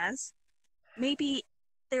that he has, maybe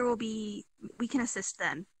we can assist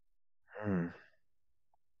then.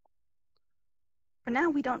 For now,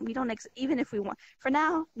 we don't even if we want. For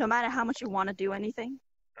now, no matter how much you want to do anything,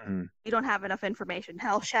 we don't have enough information.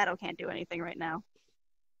 Hell, Shadow can't do anything right now.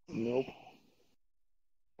 Nope.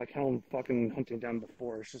 Like how I'm fucking hunting down the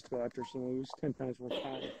forest just to go after someone who's 10 times more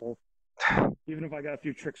powerful. Even if I got a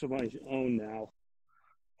few tricks of my own now.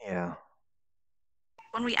 Yeah.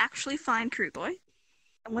 When we actually find Krugoi,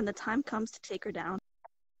 and when the time comes to take her down,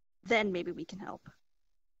 then maybe we can help.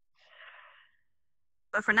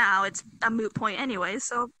 But for now, it's a moot point anyway,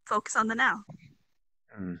 so focus on the now.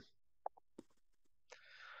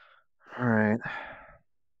 All right.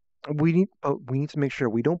 We need to make sure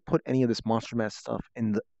we don't put any of this Monster Mash stuff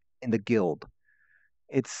in the guild.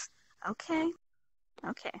 It's okay.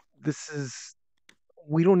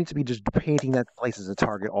 We don't need to be just painting that place as a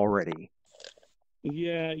target already.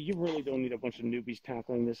 Yeah, you really don't need a bunch of newbies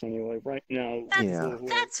tackling this anyway. Right now,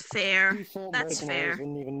 that's fair. That's fair.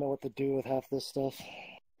 Wouldn't even know what to do with half this stuff.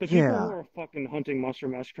 The people who are fucking hunting Monster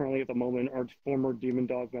Mash currently at the moment are former Demon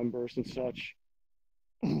Dog members and such.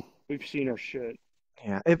 We've seen our shit.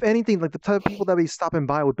 Yeah, if anything, like the type of people that be stopping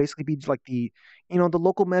by would basically be like the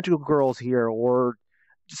local magical girls here, or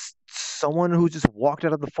just someone who just walked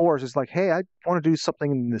out of the forest is like, hey, I want to do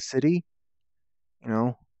something in the city.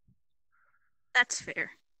 That's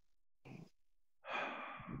fair.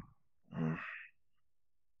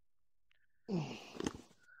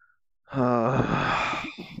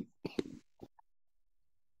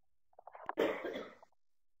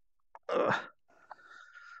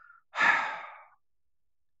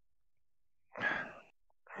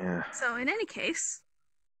 Yeah. So in any case,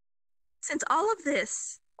 since all of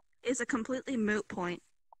this is a completely moot point,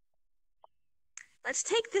 let's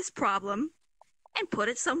take this problem and put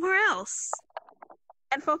it somewhere else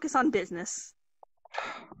and focus on business.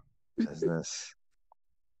 Business.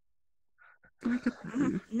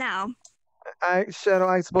 Now, Shadow,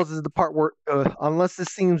 I suppose this is the part where, unless this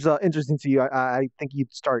seems interesting to you, I think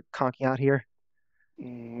you'd start conking out here.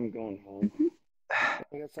 I'm going home. I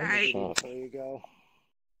got something before you go.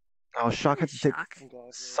 Oh, Shock had to take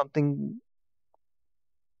something.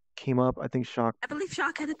 Came up, I think. Shock. I believe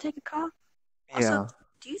Shock had to take a call. Yeah. Also,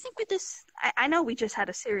 do you think with this? I know we just had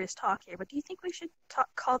a serious talk here, but do you think we should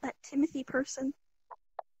call that Timothy person?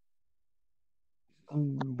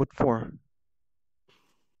 What for?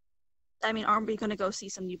 I mean, aren't we going to go see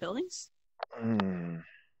some new buildings?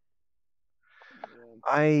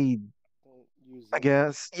 I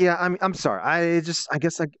guess. Yeah. I'm sorry. I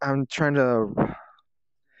guess I'm trying to.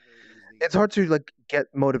 It's hard to get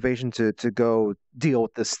motivation to go deal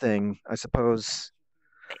with this thing, I suppose.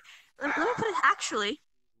 Let me put it. Actually,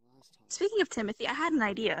 speaking of Timothy, I had an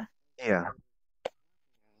idea. Yeah.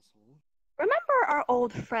 Remember our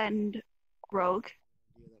old friend Rogue?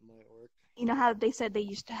 You know how they said they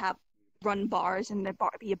used to run bars and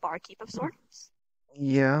be a barkeep of sorts?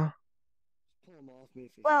 Yeah.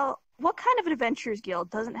 Well, what kind of adventurers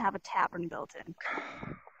guild doesn't have a tavern built in?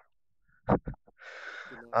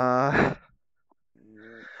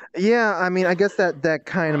 Yeah, I mean, I guess that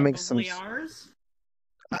kind of makes some sense. Ours?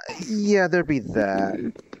 Yeah, there'd be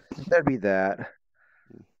that. That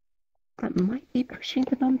might be pushing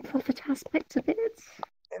the non-profit aspect of it.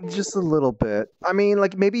 Just a little bit. I mean,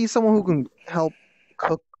 maybe someone who can help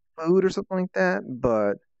cook food or something like that,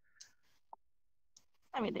 but...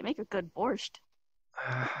 I mean, they make a good borscht.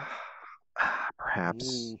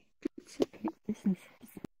 Perhaps.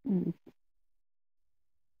 Mm.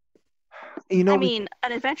 I mean,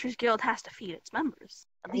 an adventurers guild has to feed its members.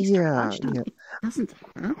 At least during lunchtime. It doesn't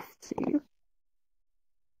have to.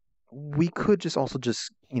 We could just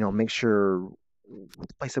make sure the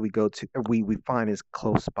place that we go to, we find is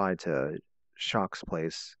close by to Shock's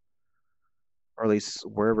place, or at least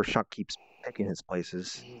wherever Shock keeps picking his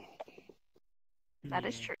places. That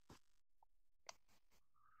is true.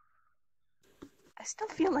 I still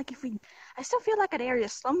feel like an area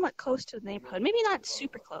somewhat close to the neighborhood. Maybe not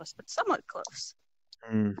super close, but somewhat close.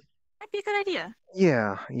 Might be a good idea.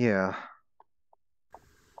 Yeah.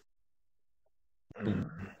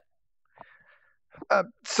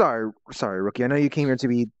 Sorry, Rookie. I know you came here to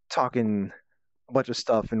be talking a bunch of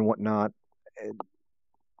stuff and whatnot.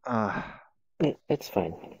 It's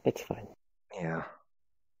fine. Yeah.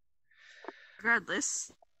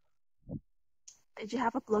 Regardless, did you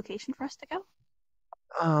have a location for us to go?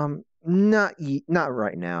 Not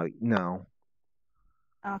right now. No.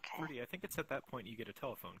 Okay. Fruity, I think it's at that point you get a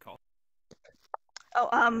telephone call.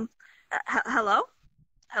 Oh, hello?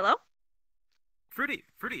 Hello? Fruity,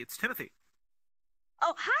 it's Timothy.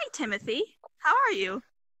 Oh, hi, Timothy. How are you?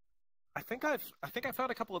 I think I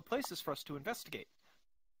found a couple of places for us to investigate.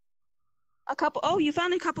 A couple? Oh, you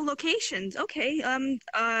found a couple locations. Okay.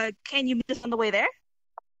 Can you meet us on the way there?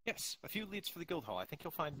 Yes, a few leads for the guild hall. I think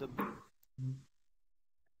you'll find them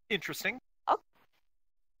interesting.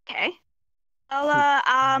 Okay. Well,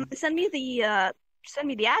 send me the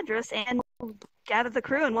address and we'll gather the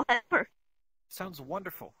crew and we'll head over. Sounds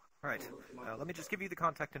wonderful. Right. Let me just give you the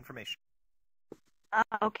contact information.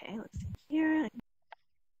 Okay, let's see here.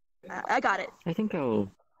 I got it. I think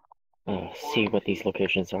I'll see what these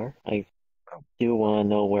locations are. I do want to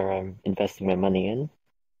know where I'm investing my money in.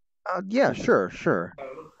 Yeah, sure.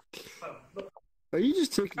 Are you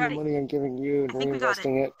just taking the money I'm giving you and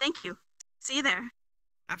reinvesting it? Thank you. See you there.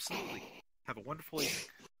 Absolutely. Have a wonderful evening.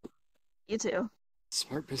 You too.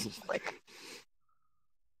 Smart business.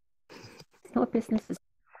 It's not a business, it's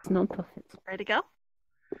non-profit. Ready to go?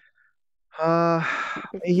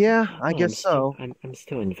 Yeah, I guess so. I'm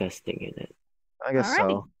still investing in it. I guess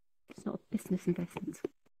so. It's not a business investment.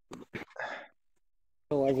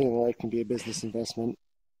 Oh, everything in life can be a business investment.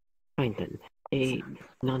 Fine then. A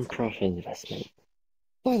non-profit investment.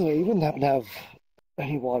 By the way, you wouldn't happen to have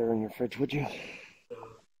any water in your fridge, would you?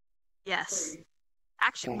 Yes.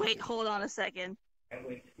 Actually, wait, hold on a second.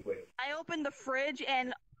 I opened the fridge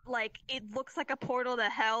and, like, it looks like a portal to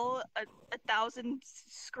hell. A thousand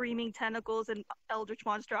screaming tentacles and eldritch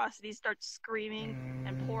monstrosities start screaming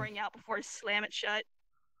and pouring out before I slam it shut.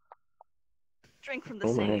 Drink from the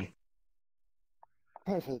sink.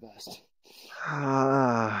 Probably for the best.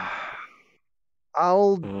 I'll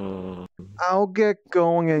get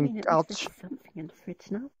going and I'll something in the fridge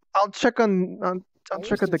now. I'll check on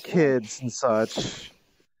the kids and such.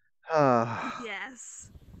 Yes.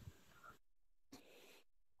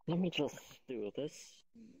 Let me just do this.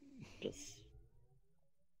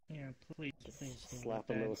 Yeah, please. Slap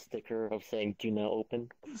a little sticker of saying "Do not open."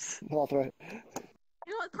 I'll throw it. You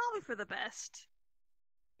know, it's probably for the best.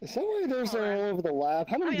 Somewhere there's all over the lab.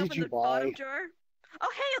 How many did you buy? Bottom drawer.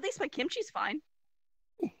 Oh, hey, at least my kimchi's fine.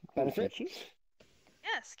 Benefit?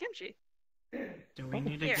 Yes, kimchi. Do we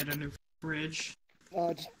need to get a new fridge?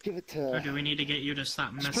 Just give it to... Or do we need to get you to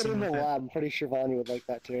stop messing put it in with the it? lab. I'm pretty sure Vanya would like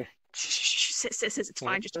that too. Shh, it's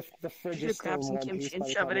fine. Just the fridge just grab some kimchi and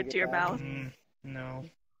shove it into your mouth. No.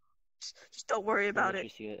 Just don't worry about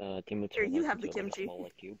it. Here, you have the kimchi.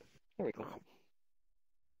 There we go.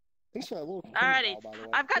 Thanks for that little Alrighty,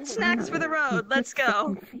 I've got snacks for the road. Let's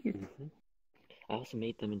go. I also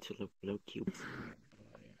made them into little cubes.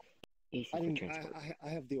 Easy for transport. I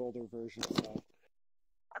have the older version, so...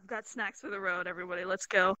 I've got snacks for the road, everybody. Let's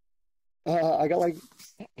go. I got like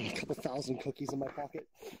a couple thousand cookies in my pocket.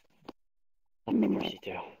 Of course you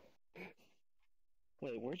do.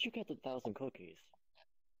 Wait, where'd you get the 1,000 cookies?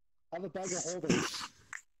 I have a bag of holdings.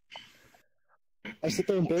 I sit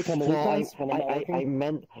there and bake on the weekends when I'm not working. I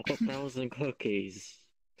meant 1,000 cookies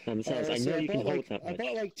themselves. I know you can hold that much. I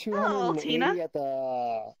bought like 280 at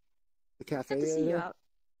the cafe. Good to see you out.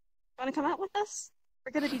 Want to come out with us?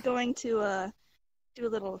 We're gonna be going to do a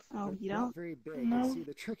little. Oh, you don't? Very big. No. See,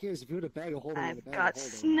 the trick is if you put a bag of holding. I've got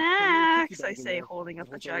snacks. I say, holding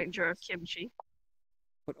up a giant jar of kimchi.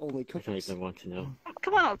 But only cookies. I want to know. Oh,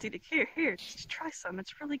 come on, Altina. Here. Just try some.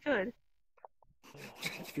 It's really good.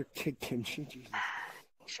 Your kid kimchi. Jesus.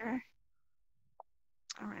 Sure.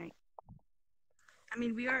 All right. I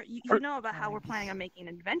mean, we are. You know about how we're planning on making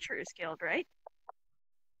an adventurers guild, right?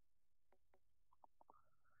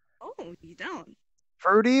 Oh, you don't.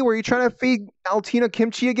 Fruity, were you trying to feed Altina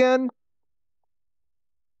kimchi again?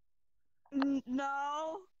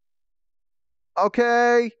 No.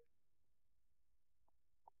 Okay.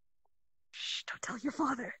 Shh, don't tell your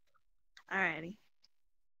father. Alrighty.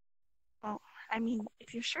 Well, I mean,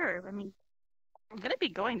 if you're sure, I mean, we're gonna be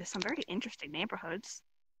going to some very interesting neighborhoods.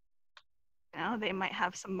 You know, they might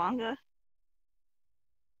have some manga.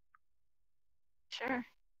 Sure.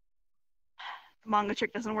 The manga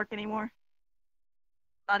trick doesn't work anymore.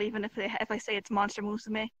 Not even if I say it's Monster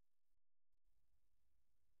Musume.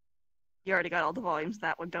 You already got all the volumes of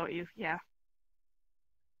that one, don't you? Yeah.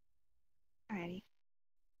 Alrighty.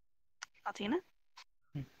 Altina?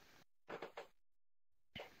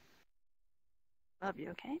 Love you,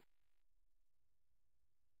 okay?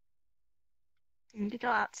 You need to go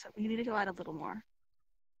out. So you need to go out a little more.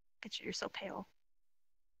 You're so pale.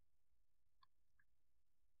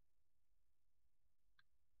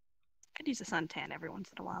 Could use a suntan every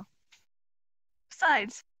once in a while.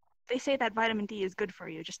 Besides, they say that vitamin D is good for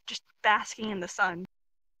you. Just basking in the sun.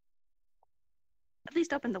 At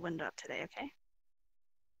least open the window up today, okay?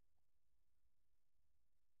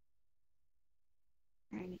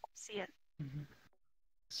 Alright, see ya. Mm-hmm.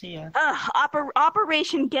 See ya.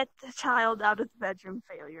 Operation Get the Child Out of the Bedroom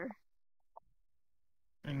failure.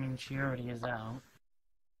 I mean, she already is out.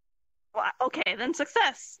 Well, okay, then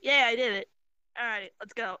success. Yeah, I did it. Alright,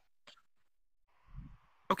 let's go.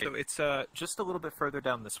 Okay, so it's just a little bit further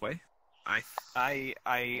down this way.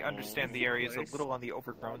 I understand the area is a little on the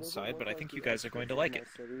overgrown side, but I think you guys are going to like it.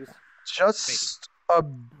 Just a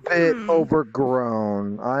bit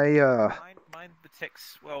overgrown. Mind the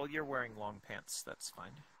ticks. Well, you're wearing long pants. That's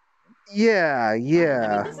fine. Yeah, I mean,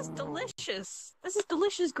 yeah. this is delicious. This is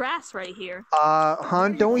delicious grass right here.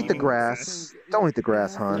 Han, don't eat the grass. Don't eat the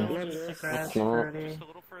grass, Han. Just a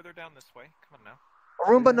little further down this way. Come on now.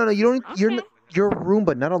 Roomba, no, you don't. Okay. You're a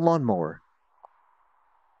Roomba, not a lawnmower.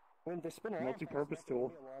 Multi-purpose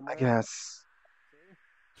tool. I guess.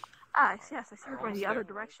 Yes, I see we're going the other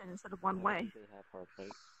direction instead of one way.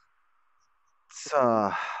 It's,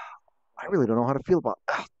 I really don't know how to feel about.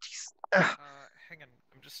 Oh, jeez. Hang on.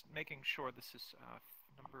 I'm just making sure this is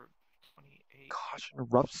number 28. Caution,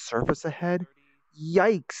 rough surface ahead.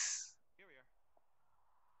 Yikes. Here we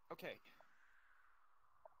are. Okay.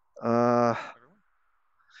 Everyone?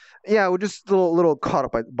 Yeah, we're just a little caught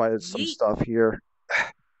up by some stuff here.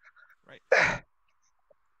 Right.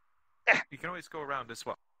 You can always go around as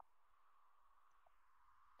well.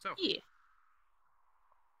 So. Yeah.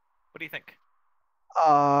 What do you think?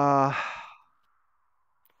 Well.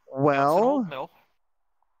 It's an old mill.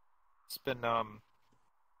 It's been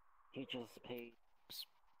He just paid.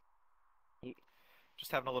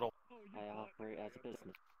 just having a little. I operate as a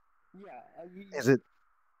business. Yeah. Is it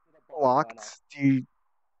locked? Do you?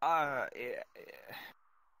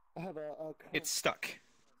 It's stuck.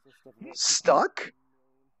 Stuck?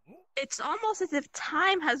 It's almost as if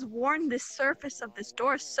time has worn the surface of this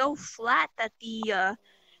door so flat that the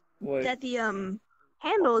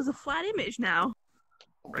handle is a flat image now.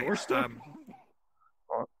 Right. Hold up.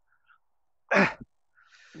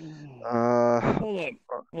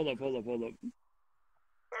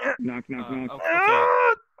 Knock.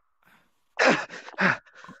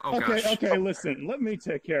 Okay, listen, let me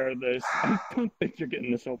take care of this. I don't think you're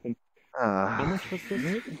getting this open. How much was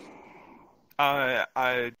this?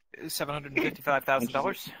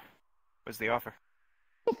 $755,000 was the offer.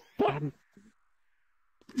 Do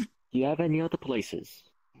you have any other places?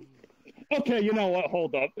 Okay, you know what?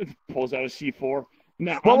 Hold up. It pulls out a C4.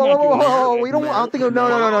 No, Whoa! We don't. I don't think. No.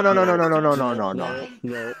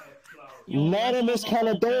 Not in this kind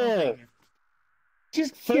of door.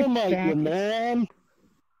 Just thermite, you man.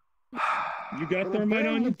 You got thermite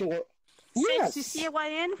on your door? Yes. Did you see a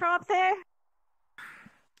way in from up there?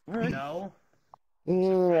 No.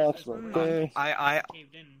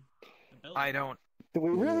 I don't. Do we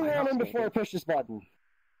really want him before I push this button?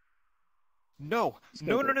 No.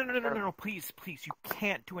 Please, you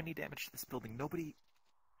can't do any damage to this building. Nobody.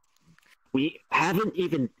 We haven't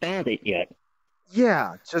even banned it yet.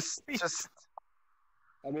 Yeah, just.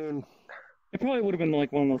 I mean, it probably would have been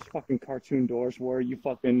like one of those fucking cartoon doors where you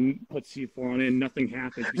fucking put C4 on it and nothing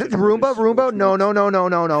happens. Roomba? No,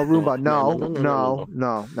 Roomba, no.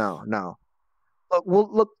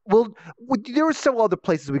 Look, there are several other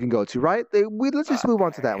places we can go to, right? Let's just move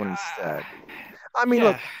on to that one instead. I mean,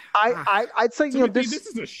 look, I'd say, this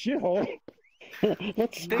is a shithole.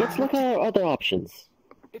 Let's look at our other options.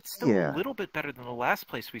 It's still a little bit better than the last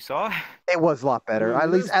place we saw. It was a lot better.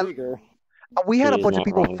 At least we had a bunch of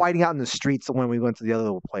people fighting out in the streets when we went to the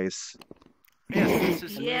other place.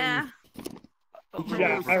 Yeah.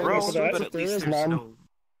 I remember that. But at least there's no.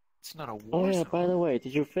 It's not a war. Oh yeah. By the way,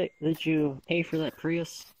 did you pay for that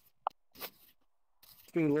Prius?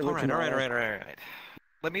 All right.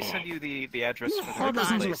 Let me send you the address for the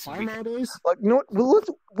place. Like, you know what?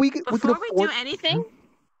 Before we do anything,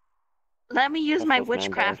 let me use my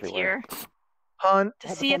witchcraft here, Han, to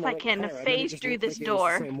see if I can phase through this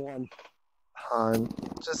door. Han,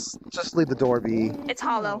 just leave the door be. It's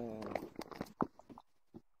hollow.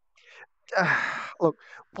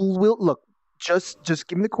 Look. Just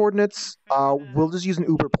give me the coordinates. We'll just use an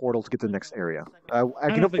Uber portal to get to the next area.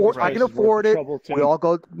 I can afford it. We all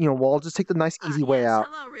go. We'll all just take the nice, easy way out.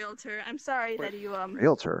 Hello, realtor. I'm sorry that you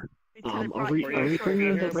Realtor. Are we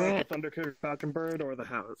bringing the rat? Thundercurve, Falconbird, or the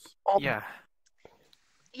house? Yeah.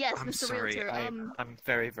 Yes, I'm Mr. sorry. Realtor. I'm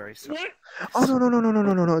very, very sorry. Oh no! Don't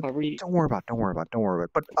worry about it.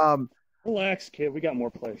 But relax, kid. We got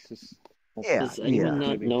more places. Yeah. Does anyone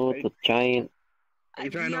not know the giant? Are you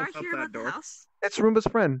trying to are open up here that about door? the house. It's Roomba's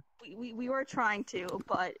friend. We were trying to,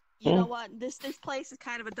 but you know what? This place is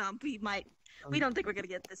kind of a dump. We don't think we're gonna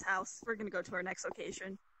get this house. We're gonna go to our next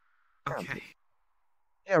location. Okay.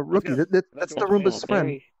 Yeah, Rookie. That's the Roomba's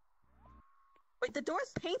friend. Wait, the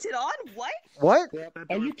door's painted on? What? What? Yeah,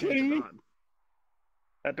 Are you kidding me?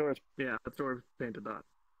 That door is painted on.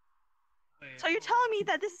 So you're telling me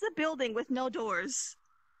that this is a building with no doors?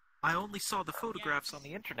 I only saw the photographs on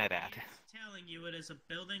the internet ad. Telling you it is a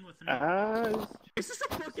building with no. Is this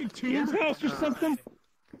a fucking tomb's house or something?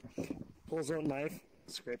 Pulls out a knife,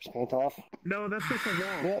 scrapes paint off. No, that's just a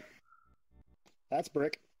wall. Yep. That's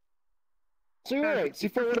brick. So you're right.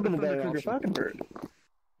 C4 would have been a better option. Falconbird.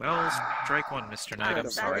 Well, strike one, Mr. Knight. I'm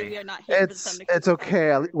sorry. We are not here It's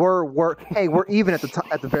okay. We're even at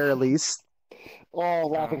the very least. Oh,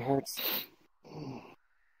 laughing hurts.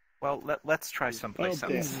 Well, let's try someplace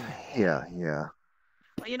else. Yeah.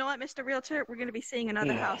 Well, you know what, Mr. Realtor? We're going to be seeing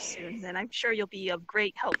another house soon, and I'm sure you'll be of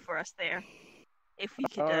great help for us there. If you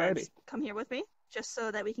could just come here with me, just so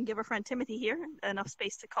that we can give our friend Timothy here enough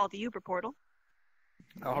space to call the Uber portal.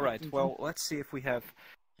 All right. Well, let's see if we have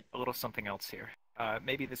a little something else here.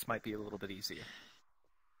 Maybe this might be a little bit easier.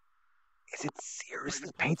 Is it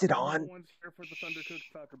seriously painted on?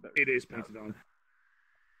 It is painted on.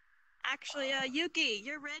 Actually, Yuki,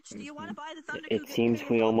 you're rich. Do you want to buy the Thunder It seems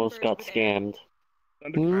we almost got scammed.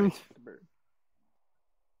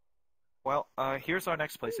 Well, here's our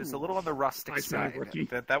next place. It's a little on the rustic side.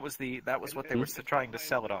 That was what they were trying to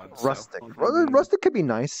sell it on. So. Rustic. Rustic could be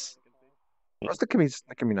nice. Rustic can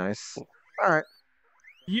be nice. All right.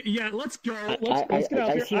 Yeah, let's go. Let's get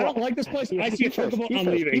out here. I don't like this place. I see a chocobo. I'm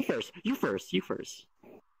leaving. You first.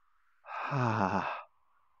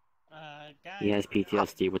 Guys. He has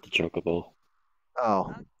PTSD with the chocobo.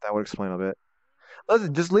 Oh, that would explain a bit.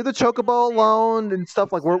 Listen, just leave the chocobo alone and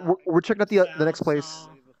stuff. Like we're checking out the next place.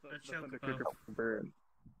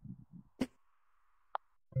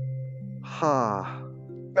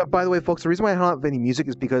 By the way, folks, the reason why I don't have any music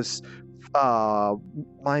is because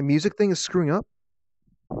my music thing is screwing up.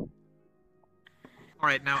 All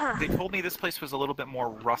right, now they told me this place was a little bit more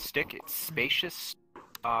rustic. It's spacious,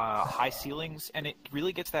 high ceilings, and it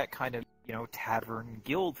really gets that kind of tavern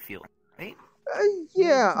guild feeling, right?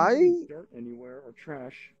 Dirt anywhere or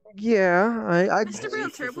trash. Yeah, I. Mr.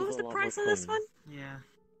 Realtor, what was the price of this one? Yeah.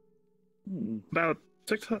 About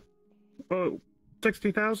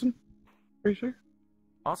 60,000. Pretty sure.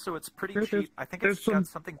 Also, it's pretty cheap. I think it's got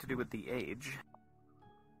something to do with the age.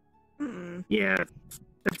 Yeah,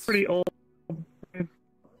 it's pretty old.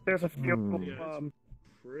 There's a few.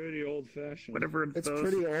 Pretty old-fashioned. Whatever it's those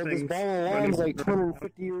pretty old. This things ball of lime's like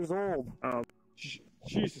 250 years old.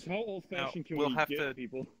 Jesus, how old-fashioned can we get,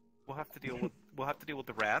 people? We'll have to deal with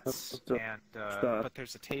the rats, and but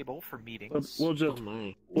there's a table for meetings. We'll just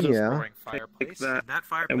roaring fireplace. That, and that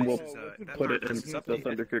fireplace and we'll is put it in the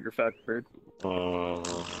Thunder Cougar Factory.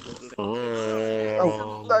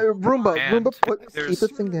 Roomba, keep the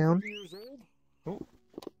thing down.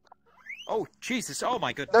 Oh Jesus! Oh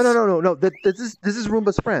my goodness! No. This is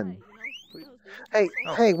Roomba's friend. Hey,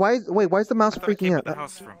 why is the mouse freaking out? The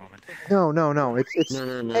house for a moment. No. It's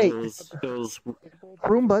No. Hey, It was...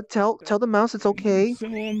 Roomba, tell the mouse it's okay.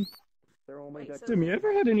 Tim, you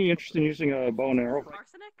ever had any interest in using a bow and arrow?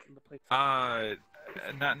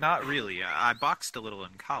 Not really. I boxed a little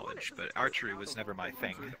in college, but archery was never my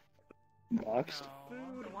thing. Boxed?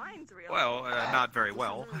 Well, not very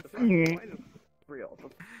well.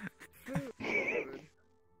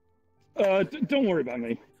 Don't worry about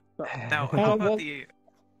me. Now, how about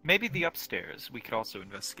maybe the upstairs? We could also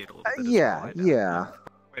investigate a little bit. Yeah. I'm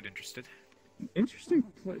quite interested. Interesting.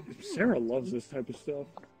 Sarah loves this type of stuff.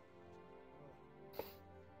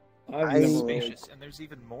 It's spacious, and there's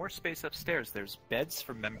even more space upstairs. There's beds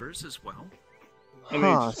for members as well.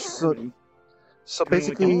 So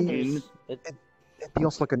basically, it'd be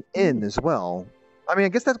also like an inn as well. I mean, I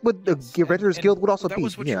guess that's what the Renters Guild would also be.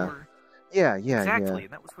 Yeah. Exactly,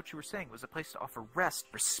 and that was what you were saying. It was a place to offer rest,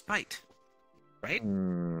 respite, right? I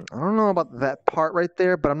don't know about that part right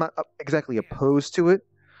there, but I'm not exactly opposed to it.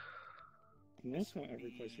 And that's not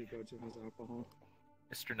every place we go to has alcohol.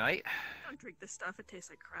 Mr. Knight? Don't drink this stuff, it tastes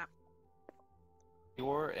like crap.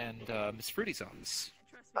 Your and Miss Fruity's office.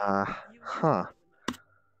 I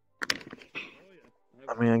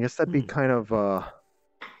mean, I guess that'd be kind of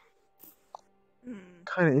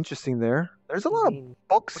interesting there. There's a lot of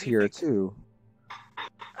books here, too.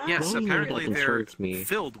 Yes, apparently they're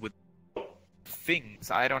filled with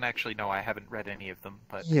things. I don't actually know. I haven't read any of them,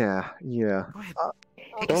 but... Yeah. The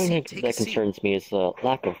only thing that concerns me is the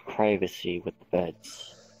lack of privacy with the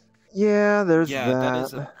beds. Yeah, there's that. Yeah, that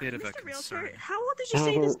is a bit of a concern. How old did you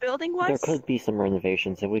say this building was? There could be some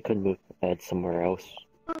renovations, and we could move the bed somewhere else.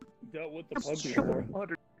 Dealt with the pub before.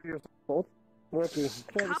 100 years old.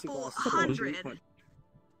 Couple hundred.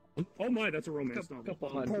 Oh my, that's a romance novel. Couple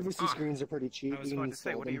hundred. Privacy screens are pretty cheap. I was going to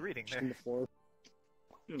say, what are you reading there?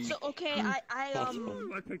 So okay,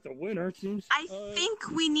 I picked a winner. It seems. I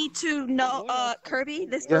think we need to know, Kirby.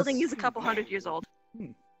 This building is a couple hundred years old.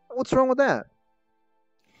 What's wrong with that?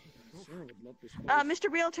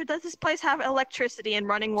 Mr. Realtor, does this place have electricity and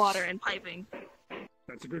running water and piping?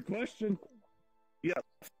 That's a good question. Yeah,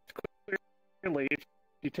 clearly, if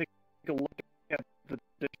you take a look at the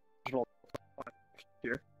digital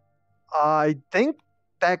here. I think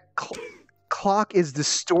that clock is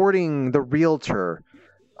distorting the realtor.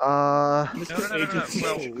 No. Well, what kind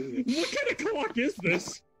of clock is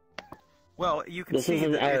this? well, you can This see is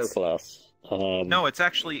an that it's... hourglass. No, it's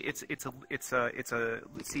actually it's a.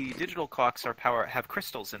 See, digital clocks have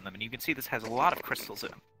crystals in them, and you can see this has a lot of crystals in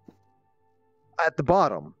them. At the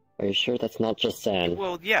bottom. Are you sure that's not just sand?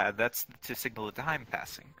 Well, yeah, that's to signal the time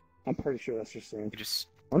passing. I'm pretty sure that's just sand. You just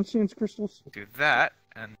Unseen crystals? do that,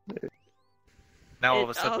 and now all of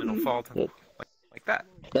a sudden it'll fall to like that.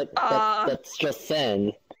 That's just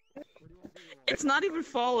sand. It's not even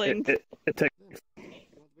falling.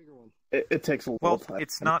 It takes a little Well, time.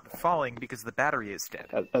 it's not falling because the battery is dead.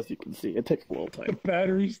 As you can see, it takes a little time. The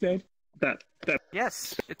battery's dead?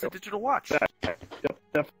 Yes, it's a digital watch. Yep,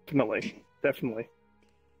 definitely.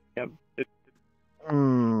 Yep.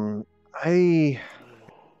 I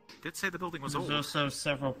Did say the building was There's old. also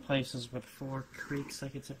several places with floor creaks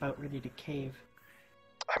like it's about ready to cave.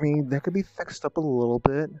 I mean, that could be fixed up a little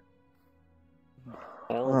bit.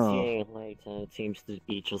 I don't see any lights, and it seems to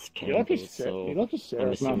be just You know, candles, so I'm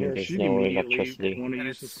Sarah's not assuming here. there's She'd no immediately electricity. want to And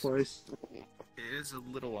use this it's- place. It is a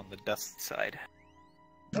little on the dust side.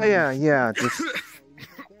 Oh, yeah, just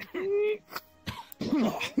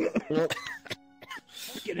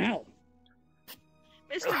Get out!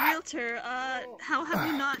 Mr. Realtor, how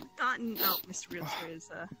have you not gotten... Oh, Mr. Realtor is,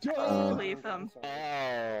 I believe,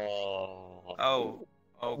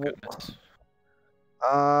 Oh goodness.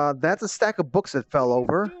 that's a stack of books that fell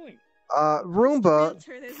over. Mr. Roomba,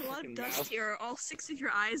 Realtor, there's a lot of dust here. Are all 6 of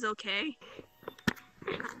your eyes okay?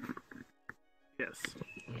 Yes.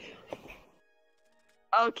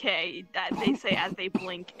 Okay, that they say as they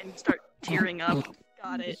blink and start tearing up.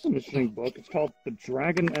 Got This it. is an interesting book. It's called The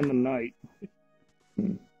Dragon and the Knight.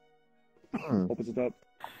 Opens it up.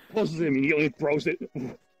 Closes it immediately and throws it.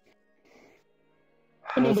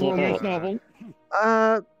 Another romance novel.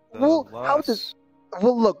 well, how does...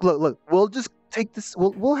 Well, look. We'll just take this.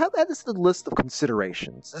 We'll have add this to the list of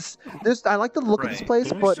considerations. I like the look of this Right.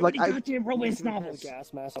 place, but like goddamn romance novels.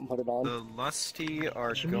 Gas mask and put it on. The lusty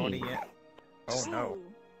Argonian. Oh no.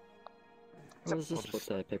 What was this book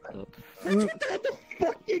that I picked up? What the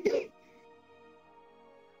fuck you do?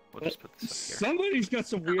 We'll just put this up here. Somebody's got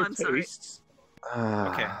some weird I'm sorry. tastes.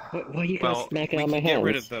 Okay. Why are you guys Well, smacking we on my can get hands?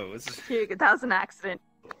 rid of those. Here, that was an accident.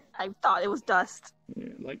 I thought it was dust. Yeah,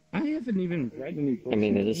 like, I haven't even read any books. I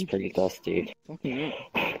mean, in it is pretty ages. dusty. Fucking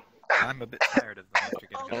hell. I'm a bit tired of them after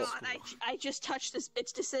getting Oh out of god, school. I just touched this.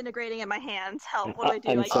 It's disintegrating in my hands. Help! What do I do?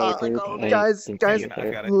 I'm I sorry, can't let go of dude. it. Guys, think guys, you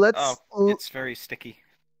I got it. let's Oh, it's very sticky.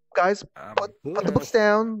 guys put the books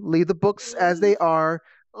down. Leave the books as they are.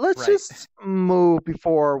 Let's Right. just move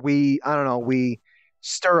before we we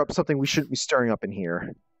stir up something we shouldn't be stirring up in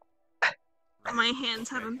here. My hands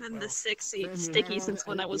haven't been this sticky since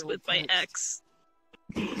when I was with my ex.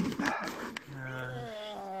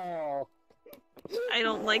 I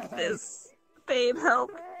don't like this. Babe,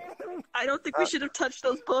 help. I don't think we should have touched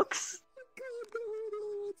those books.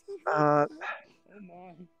 Oh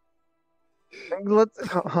my.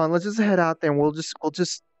 Let's just head out there and we'll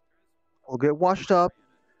get washed up.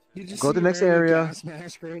 Go to the next area. Gas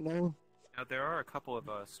mask right now. Now there are a couple of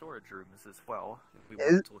storage rooms as well. If we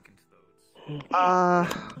Is- wanted to look into those.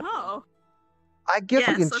 Oh. I guess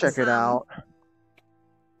we Yes, can check let's, it out.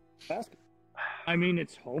 I mean,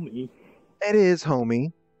 it's homey. It is,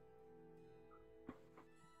 homie.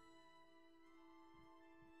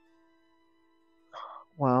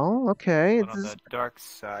 Well, okay. One on the dark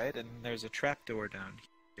side, and there's a trapdoor down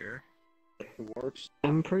here. It works.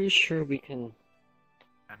 I'm pretty sure we can.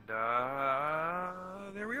 And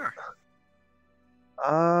there we are.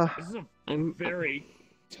 This is a I'm very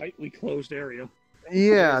tightly closed area.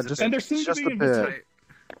 Yeah, It is a just, bit- And there seems to just be a bit. invisible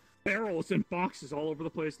barrels and boxes all over the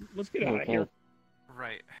place. Let's get out of here.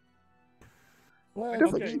 Right. I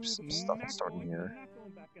definitely Okay. keep some stuff Not stored in going- here. not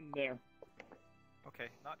going back in there. Okay,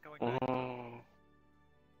 not going.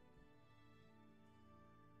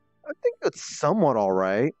 I think it's somewhat all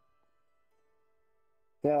right.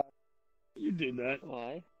 Yeah. You did that.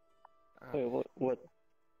 Why? Wait, what?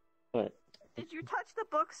 Did you touch the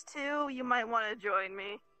books too? You might want to join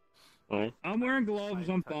me. Why? I'm wearing gloves.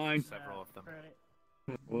 I'm fine. Several of them.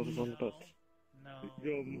 What was on the books? No.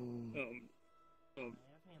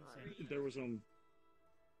 There was You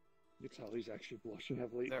can tell he's actually blushing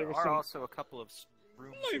heavily. There There was are some. also a couple of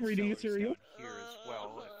rooms I'm and reading cellars material. down here as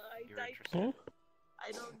well, if you're I- interested.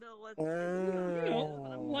 I don't know what's You know,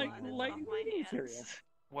 but I'm like glad it's like off my reading hands. material.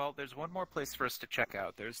 Well, there's one more place for us to check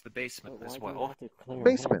out. There's the basement Why as do we well. have to clear our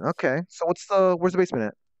Basement. hands? Okay. So where's the basement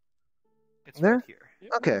at? It's There? right here.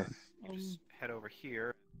 It Okay. was, Just head over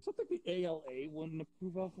here. something the ALA wouldn't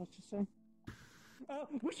approve of. Let's just say.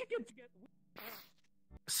 We should get together.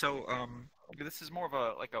 So, this is more of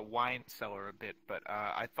a wine cellar a bit, but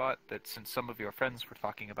I thought that since some of your friends were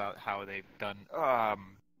talking about how they've done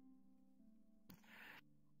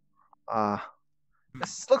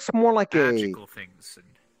this looks more like magical things and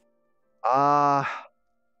a I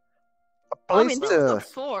place mean, this is a to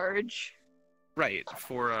forge. right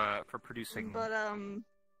for producing But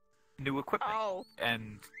new equipment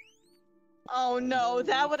and oh no,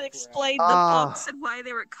 that would explain the books and why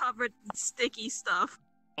they were covered in sticky stuff.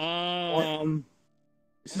 No,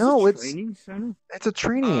 it's training center. It's a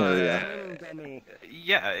training area.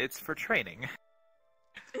 Yeah, it's for training.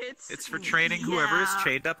 It's for training whoever is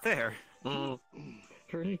chained up there.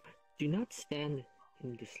 Hurry, do not stand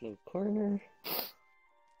in this low corner.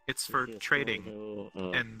 It's for trading,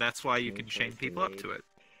 and that's why you can chain people up to it.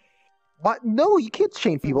 What? No, you can't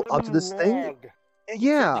chain people up to this thing.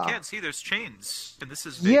 Yeah. You can't see there's chains, and this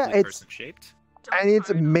is vaguely person shaped. And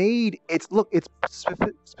it's made. Look, it's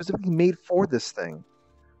specifically made for this thing.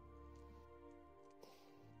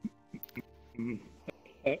 And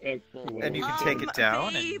you can take it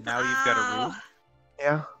down, and now you've got a room.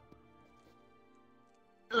 Yeah.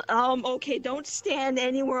 Okay, don't stand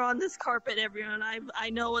anywhere on this carpet, everyone. I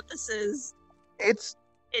know what this is. Get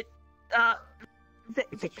off the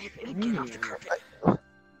carpet.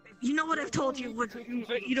 You know what I've told you.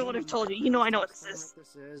 You know what I've told you. You know I know what this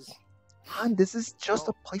is. Hon, this is just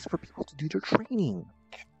a place for people to do their training.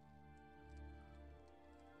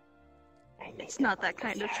 It's not that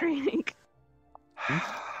kind of training.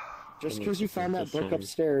 Just because you found that book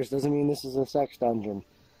upstairs doesn't mean this is a sex dungeon.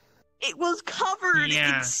 It was covered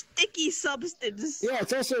in sticky substance. Yeah,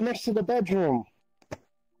 it's also next to the bedroom.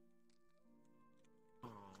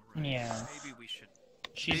 Yeah. Maybe we should.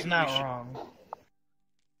 She's not wrong.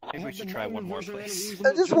 Maybe we should try one more place.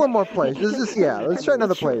 Just one more place. Let's try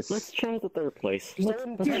another place. Let's try the third place.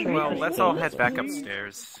 Well, let's all head back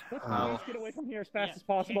upstairs. Let's get away from here as fast as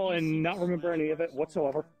possible and not remember any of it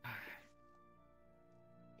whatsoever.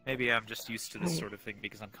 Maybe I'm just used to this sort of thing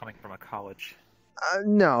because I'm coming from a college.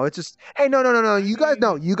 No, it's just. Hey, no. You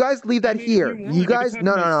guys leave that here. You guys,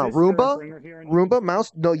 no. Roomba,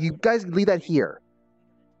 mouse. No, you guys leave that here.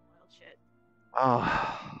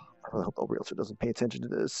 I really hope the realtor doesn't pay attention to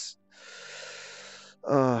this.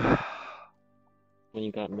 When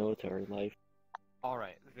you got military life. All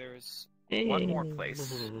right, there's one more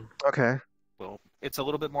place. Okay. Well, it's a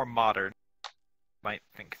little bit more modern, might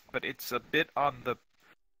think, but it's a bit on the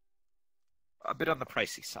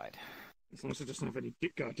pricey side. As long as it doesn't have any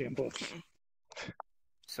goddamn books.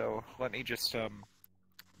 So let me just Uber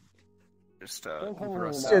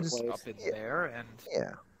us up in there and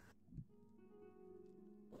yeah.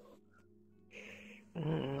 Do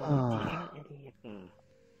you got any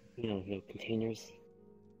of the, containers?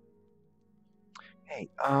 Hey,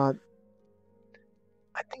 I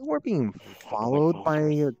think we're being followed by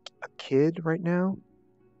a kid right now.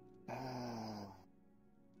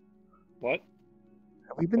 What?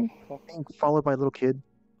 Have we been being followed by a little kid?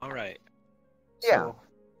 all right. Yeah. So,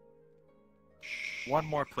 one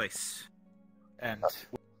more place, and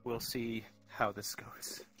we'll see how this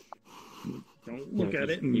goes. Don't look at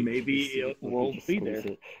it, and maybe it will be there.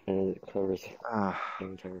 And it covers the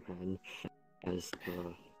entire hand as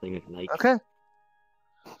the thing ignites. Okay.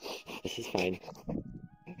 This is fine.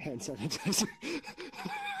 Hand sanitizer.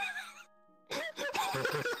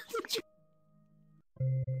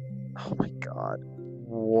 Oh my god.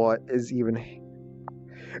 What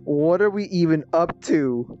are we even up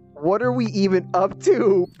to?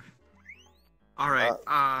 All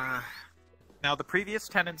right. Now the previous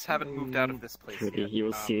tenants haven't moved out of this place yet.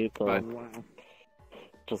 You'll see it, but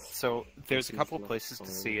so there's a couple of places to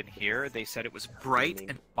see in here. They said it was bright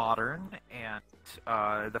and modern, and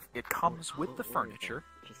it comes with the furniture.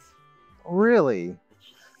 Really?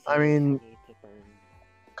 I mean,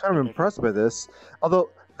 kind of impressed by this.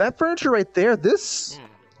 Although that furniture right there, this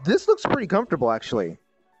looks pretty comfortable actually.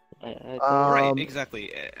 Right,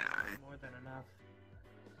 exactly. More than enough.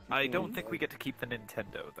 I don't think we get to keep the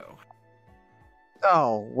Nintendo though.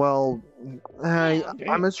 Oh well,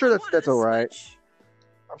 I'm sure that's all right.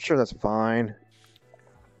 I'm sure that's fine.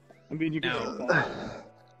 I mean, you can. I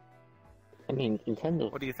mean,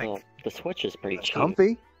 Nintendo. What do you think? The Switch is pretty cheap.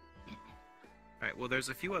 Comfy. All right. Well, there's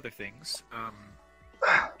a few other things.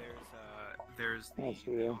 There's the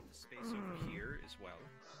space over here as well.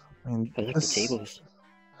 I mean, I like the tables.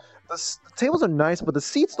 The tables are nice, but the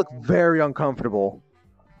seats look very uncomfortable.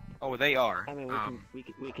 Oh, they are. I mean,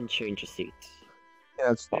 we can change the seats. Yeah,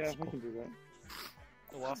 that's we can do that.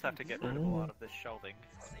 We'll also have to get rid of a lot of this shelving.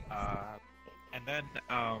 And then,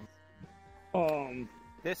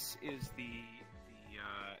 this is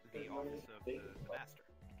the office of the master.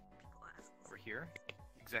 Over here,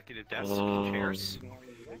 executive desk, chairs.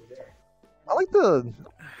 I like the.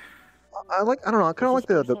 I don't know. I kind of like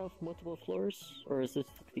the. Multiple floors, or is this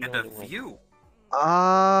the And a view.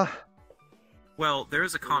 Well, there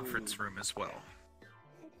is a conference room as well.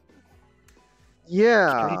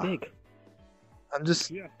 Yeah. It's pretty big. I'm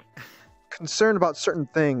just concerned about certain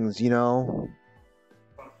things, you know.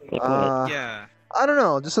 Yeah. I don't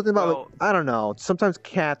know. Just something about like, I don't know. Sometimes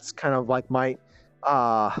cats kind of like might.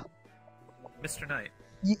 Mr. Knight.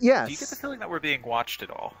 Yes. Do you get the feeling that we're being watched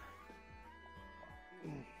at all?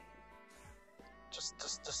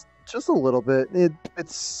 Just a little bit.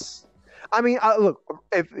 It's. I mean, look.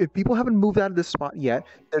 If people haven't moved out of this spot yet,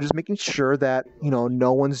 they're just making sure that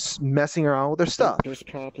no one's messing around with their stuff. There's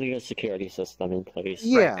probably a security system in place.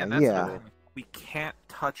 Yeah, right, and that's yeah. the thing. We can't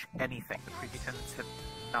touch anything. The previous tenants have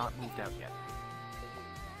not moved out yet.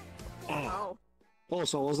 Oh,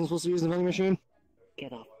 so I wasn't supposed to use the vending machine?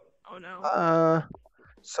 Get up. Oh no.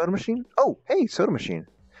 Soda machine. Oh, hey, soda machine.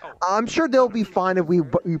 I'm sure they'll be fine if we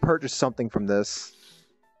purchase something from this.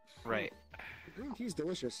 Right. The green tea's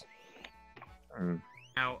delicious.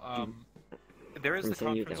 Now, there is the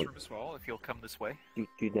conference room as well. If you'll come this way.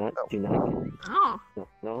 Do not. Oh.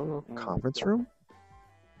 No. Conference room.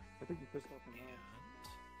 I think you pissed off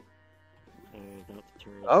the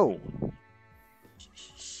Oh.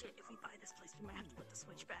 Shit, if we buy this place, we might have to put the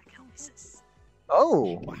switch back. Help me, sis.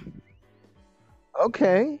 Oh.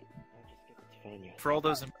 Okay. For all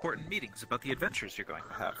those important meetings about the adventures you're going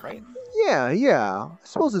to have, right? Yeah. I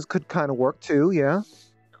suppose this could kind of work too. Yeah.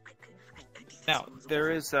 Now,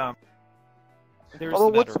 there's the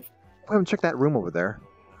Although, matter of... we haven't checked that room over there.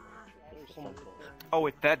 Oh,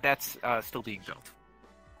 that's still being built.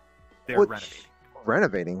 They're What- renovating.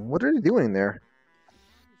 Renovating? What are they doing in there?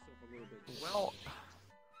 Well,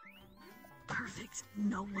 Perfect.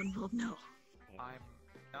 No one will know. I'm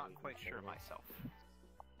not quite sure myself.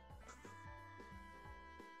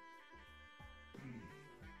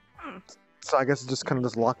 So I guess it's just kind of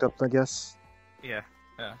just locked up. I guess. Yeah.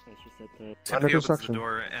 Under Somebody opens the construction.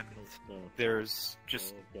 door, and there's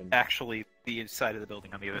just actually the inside of the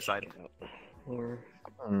building on the other side. Or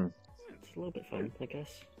it's a little bit fun, I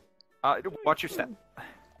guess. Watch your step.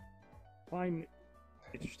 Fine.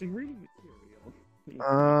 Interesting reading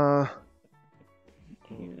material.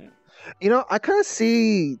 I kind of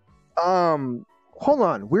see. Hold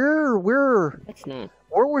on. Let's not.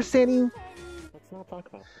 Where we're standing. Let's not talk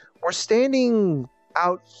about it. We're standing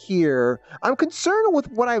out here. I'm concerned with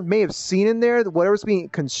what I may have seen in there. Whatever's being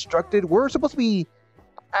constructed. We're supposed to be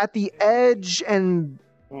at the edge, and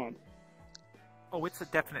Oh, it's a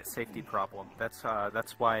definite safety problem. That's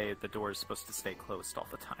why the door is supposed to stay closed all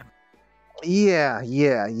the time. yeah.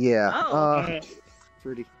 Oh.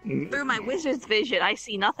 Fruity. Through my wizard's vision, I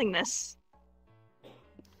see nothingness.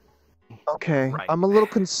 Okay. Right. I'm a little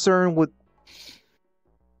concerned with.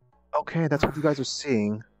 Okay, that's what you guys are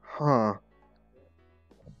seeing, huh?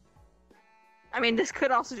 I mean, this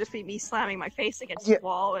could also just be me slamming my face against Yeah. the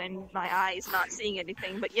wall and my eyes not seeing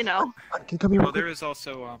anything, but you know. Can you come here? Well, real quick? there is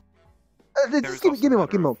also Just give me a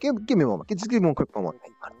moment. Give me a moment. Just give me one quick moment.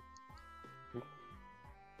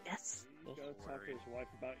 Yes. Go talk to his wife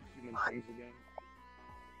about human things again.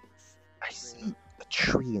 I see a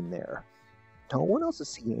tree in there. No one else is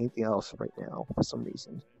seeing anything else right now for some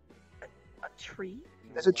reason. A tree?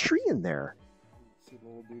 There's a tree in there. See the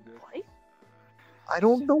little dude there. What? I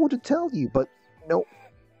don't know what to tell you, but no.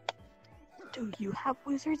 Do you have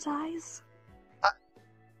wizard's eyes?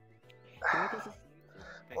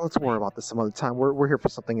 Well, let's worry about this some other time. We're here for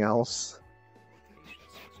something else.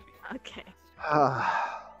 Okay. Hi.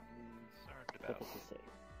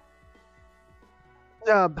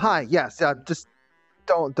 Yes. Just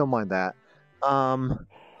don't mind that. Herb.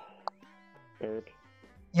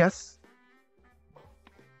 Yes.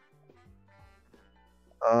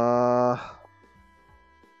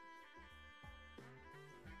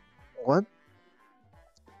 What?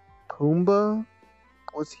 Pumbaa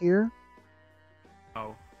was here?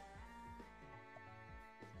 Oh.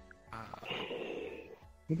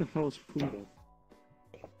 Who the hell is Pumbaa?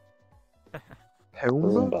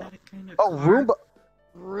 Pumbaa? Oh, Roomba.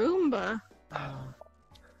 Roomba?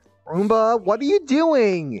 Roomba, what are you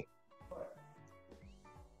doing?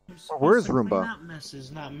 Where's Roomba? Not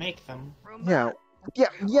messes, not make them. Yeah,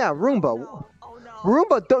 Roomba.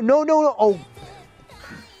 Roomba, don't, no. Oh.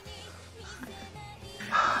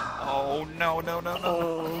 Oh no.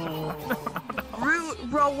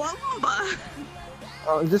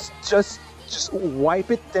 Roomba. Just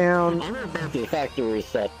wipe it down. I'm about to factory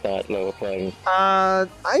reset that little thing. I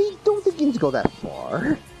don't think you need to go that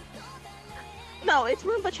far. No, it's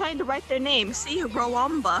Roomba trying to write their name. See,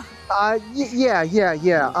 Roomba. Yeah. It's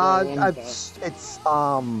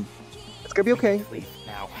gonna be okay.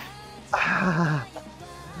 Now.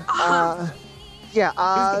 Yeah. This is the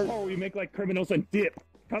part where you make like criminals and dip.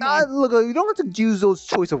 Come on. Look, you don't have to use those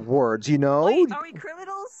choice of words, you know. Wait, are we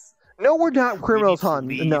criminals? No, we're not criminals, hon.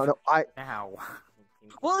 No, Now.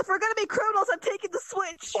 Well, if we're gonna be criminals, I'm taking the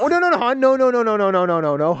switch. Oh no, hon. No,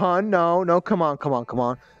 hon. No. Come on.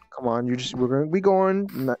 We're gonna be going.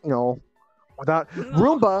 You know, without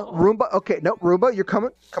Roomba. Okay, no, Roomba, you're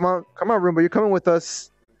coming. Come on, Roomba, you're coming with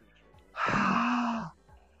us.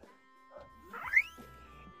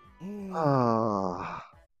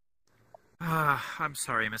 I'm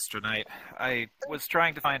sorry, Mr. Knight. I was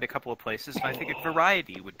trying to find a couple of places, and I figured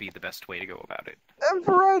variety would be the best way to go about it. And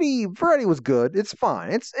variety was good. It's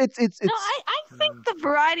fine. It's. No, I think the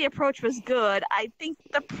variety approach was good. I think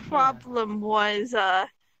the problem was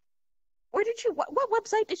what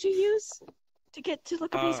website did you use to get to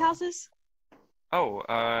look at these houses?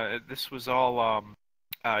 This was all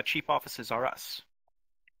Cheap Offices R Us.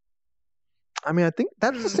 I mean, I think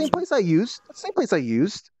that's the same place I used.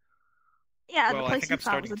 Yeah, well, the place you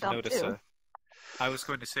thought was a dump too. I was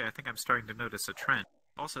going to say, I think I'm starting to notice a trend.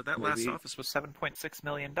 Also, that last office was $7.6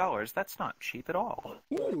 million. That's not cheap at all.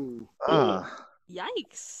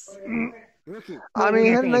 Yikes. I mean,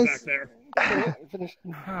 it had a nice...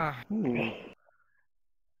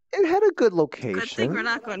 It had a good location. Good thing we're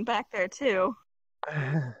not going back there, too.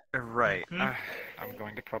 Right. I'm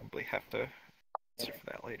going to probably have to answer for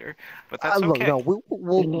that later. But that's look, okay. no, we'll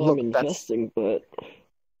look, investing, but...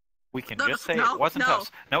 We can just say it wasn't us.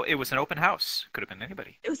 No, it was an open house. Could have been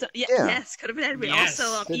anybody. It was yes, could have been anybody. Yes.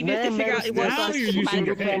 Also, even if they figure out it was us,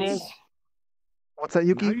 What's that,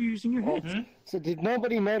 Yuki? Now you're using your head. So did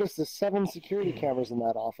nobody notice the 7 security cameras in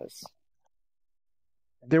that office?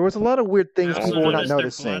 There was a lot of weird things I also people were not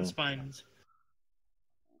noticed their noticing. blood spines.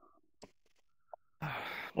 I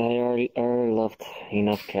already left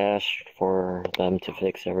enough cash for them to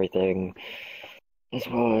fix everything, as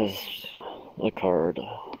well as a card.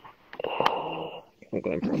 I'm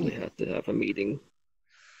going to probably have to have a meeting.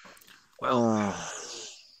 Well,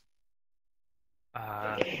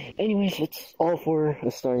 anyways, it's all for the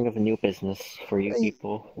starting of a new business for you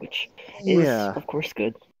people, which is, of course,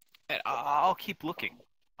 good. And I'll keep looking.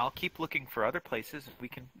 I'll keep looking for other places. We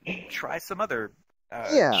can try some other.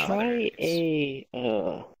 Try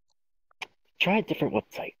a different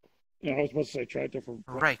website. Yeah, I was supposed to say try a different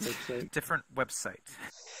website. Different website.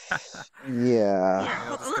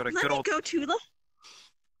 Yeah.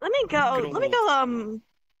 Let me go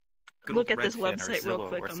look at this website real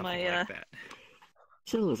quick on my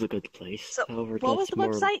Zilla's a good place. So, however, what was the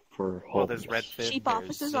website? For well, there's Redfin. Cheap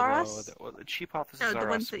Offices R Us? The Cheap Offices R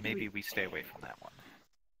Us. Maybe we stay away from that one.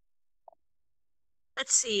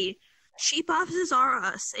 Let's see. Cheap Offices R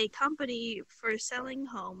Us, a company for selling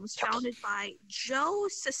homes founded by Joe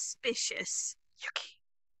Suspicious.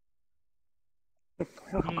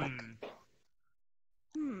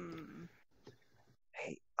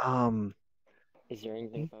 Hey, is there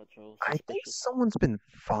anything about Joe I think someone's been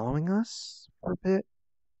following us for a bit.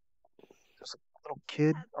 There's a little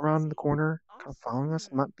kid around the corner kind of following us.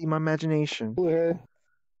 It might be my imagination. Blue hair,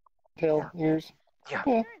 pale ears. Yeah.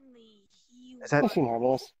 Is that nothing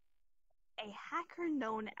marvelous? A hacker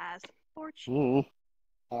known as Fortune.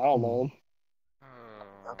 I don't know him.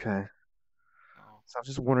 Okay. So I'm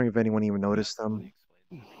just wondering if anyone even noticed them.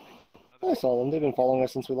 I saw them. They've been following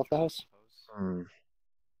us since we left the house.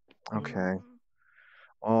 Okay.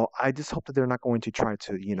 Well, I just hope that they're not going to try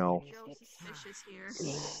to,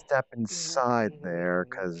 step inside there,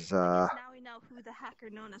 because, Now we know who the hacker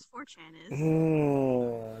known as 4chan is.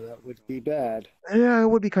 That would be bad. Yeah, it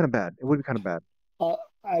would be kind of bad.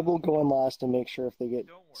 I will go in last and make sure if they get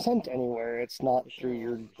sent anywhere, it's not through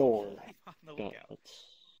your door.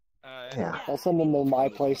 Yeah. I'll send them to my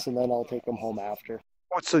place and then I'll take them home after.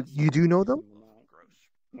 What, so you do know them?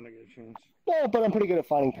 No, but I'm pretty good at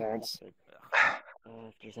finding parents. If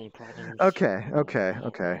there's any problems. Okay.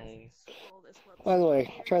 By the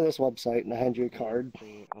way, try this website and I'll hand you a card.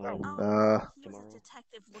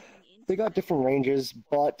 They got different ranges,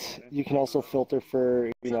 but you can also filter for,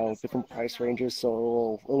 different price ranges, so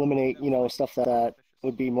it'll eliminate, stuff that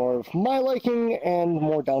would be more of my liking and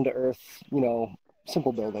more down to earth,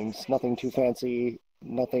 simple buildings. Nothing too fancy,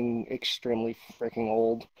 nothing extremely freaking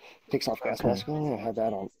old. Takes off gas mask. I'm gonna have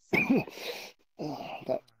that on.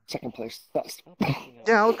 That second place dust.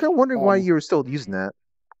 Yeah, I was kind of wondering why you were still using that.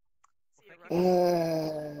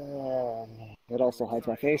 It also hides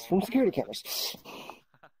my face from security cameras.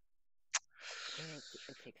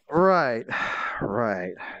 Right.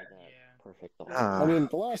 perfect. I mean,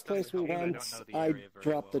 the last place we went, I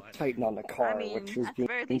dropped the Titan on the car, which is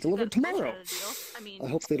being delivered tomorrow. I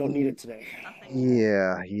hope they don't need it today.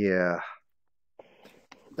 Yeah.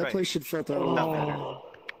 That place should filter out a lot better.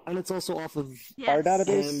 And it's also off of Yes. our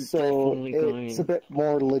database, so it's a bit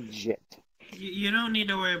more legit. You don't need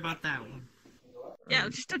to worry about that one. Yeah,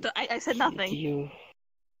 just I said nothing. You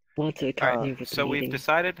want to continue with so we've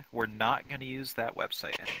decided we're not going to use that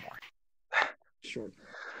website anymore. Sure.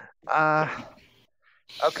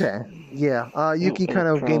 Okay. Yeah. Yuki kind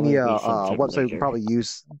of gave me a website we can probably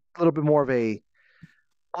use a little bit more of a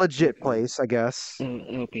legit place, I guess.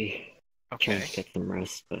 It'll be trying to get some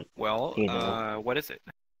rest, but well, you know. What is it?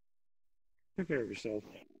 Take care of yourself.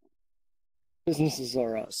 Businesses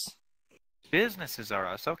are us. Businesses are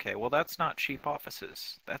us. Okay, well that's not cheap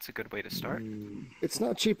offices. That's a good way to start. It's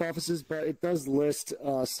not cheap offices, but it does list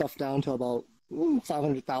stuff down to about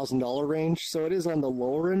 $500,000 range, so it is on the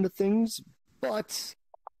lower end of things, but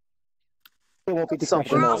it won't be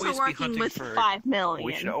We're also working with 5 million.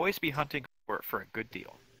 We should always be hunting for a good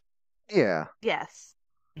deal. Yeah. Yes.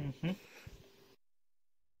 Mm-hmm.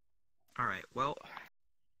 All right. Well,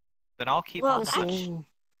 then I'll keep. Well, on also, touch.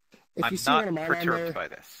 if I'm you see not one of mine on perturbed there, by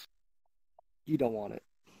this. you don't want it.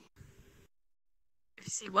 If you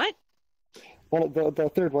see what? One of the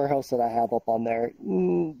third warehouse that I have up on there,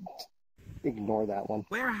 ignore that one.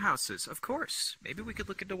 Warehouses, of course. Maybe we could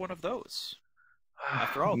look into one of those.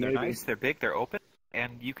 After all, they're Maybe. nice, they're big, they're open,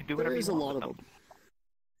 and you can do whatever you want with them.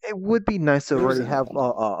 It would be nice to already have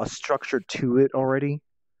a structure to it already.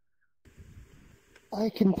 I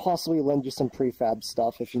can possibly lend you some prefab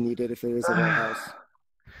stuff if you need it, if it is a warehouse.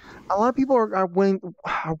 A lot of people are willing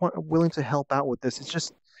to help out with this. It's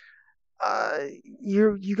just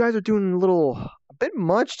you guys are doing a bit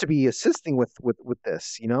much to be assisting with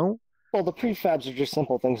this, you know? Well, the prefabs are just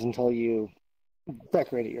simple things until you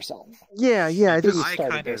decorate it yourself. Yeah. Until Just you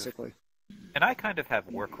start it, basically. And I kind of have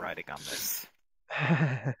work riding on this.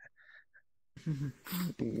 Actually,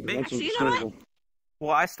 you know what?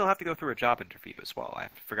 Well, I still have to go through a job interview as well. I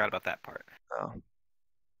forgot about that part. Oh.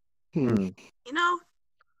 You know,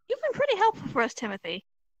 you've been pretty helpful for us, Timothy.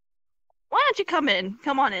 Why don't you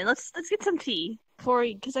come on in? Let's get some tea before,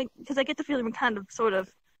 because I get the feeling we're kind of sort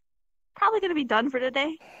of probably going to be done for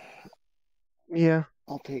today. Yeah.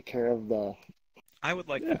 I'll take care of the. I would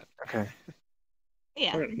like that. Okay.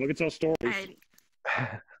 Yeah. All right, look at tell stories.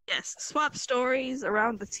 Yes, swap stories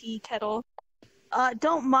around the tea kettle.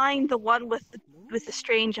 Don't mind the one with the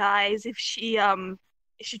strange eyes. If she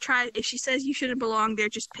says you shouldn't belong there,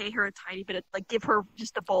 just pay her a tiny bit of, give her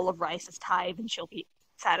just a bowl of rice as tithe, and she'll be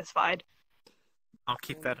satisfied. I'll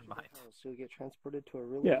keep that in mind. She'll get transported to a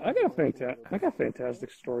really. Yeah, I got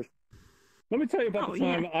fantastic stories. Let me tell you about the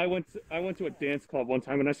time I went to a dance club one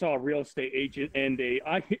time, and I saw a real estate agent and a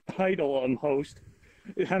idol host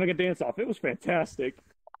having a dance off. It was fantastic.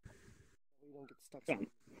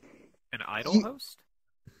 An idol host?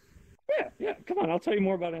 Yeah. Come on, I'll tell you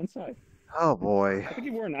more about it inside. Oh boy. I think he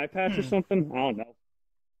wore an eye patch or something. I don't know.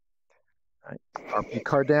 RP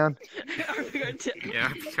card down. Yeah,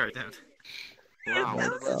 RP card down. Wow.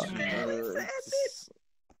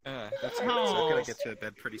 That's gonna get to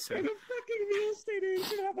bed pretty soon. And a fucking real estate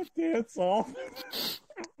agent have a dance off.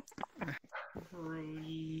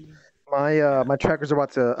 My trackers are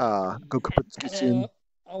about to go kaput soon.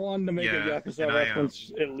 I wanted to make a Yakuza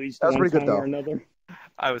reference at least that was one pretty good, time though. or another.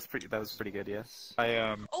 That was pretty good, yes.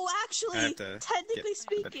 Oh, actually, technically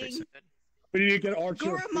speaking, we need to get Archer.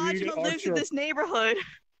 Guru Majima lives in this neighborhood.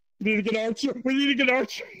 We need to get Archer. We need to get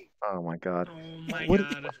Archer. Oh my god. Oh my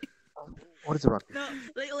god. What is it, Rocky? No,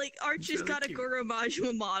 Archer's got a Guru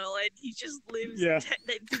Majima model, and he just lives. Yeah.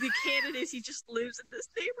 The canon is he just lives in this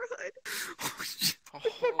neighborhood. I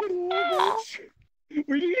fucking love Archer.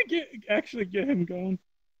 We need to actually get him going.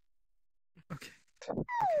 Okay.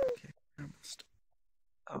 Almost.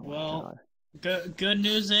 Oh Well, good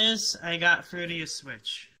news is I got Fruity a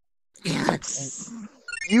Switch. Yes.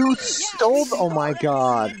 You stole. Oh my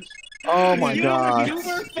god. Oh my god.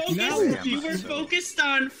 You were focused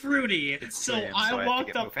on Fruity, so I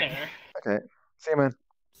walked up there. Okay. See you, man.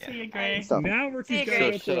 See you, Gray. Now we're See you, going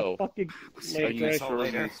Gray. to the fucking. Are you sure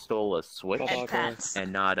you stole a Switch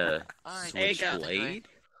and not a Switch Blade?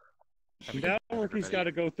 Now Ricky's got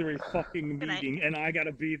to go through a fucking meeting, and I got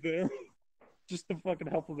to be there just to fucking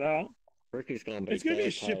help him out. Ricky's gonna be It's gonna be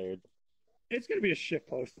a tired. It's gonna be a shit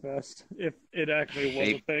post fest if it actually was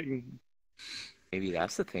a thing. Maybe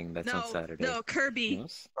that's the thing that's on Saturday. No, Kirby.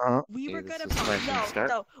 Yes? We were Maybe gonna this is where things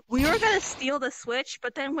start? we were gonna steal the Switch,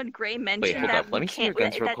 but then when Gray mentioned hold that up, let we me see your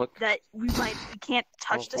can't, guns real quick. that we can't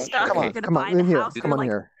touch the stuff. Come We're on, gonna come buy on, in the here. house. Come on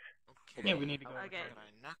here. Yeah, we need to go. Okay.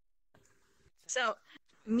 So,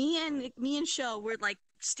 me and Sho were like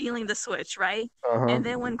stealing the Switch, right? Uh-huh. And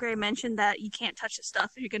then when Gray mentioned that you can't touch the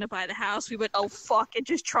stuff if you're gonna buy the house, we went, oh fuck, and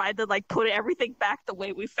just tried to like put everything back the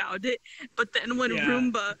way we found it. But then when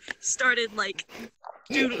Roomba started like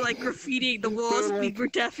graffitiing the walls, we were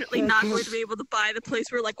definitely not going to be able to buy the place.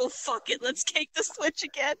 We were like, well fuck it, let's take the Switch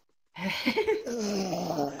again.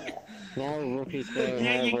 Now rookies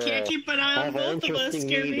Yeah, you can't keep an eye on both of us,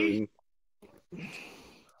 Kirby.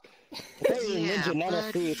 Yeah,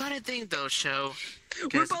 but funny thing though, Sho.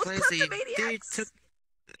 We're both they took,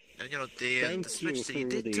 the Switch that you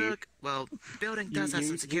did took. Well, building does have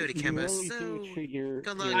some security cameras, so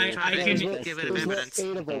good luck trying to give it evidence.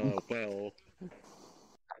 Well.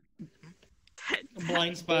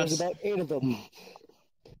 Blind spots. There's about 8 of them.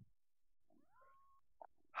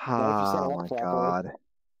 Oh my god.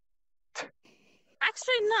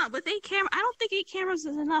 Actually, no, with 8 cameras, I don't think 8 cameras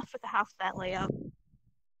is enough for the house that layout.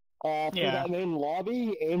 For that main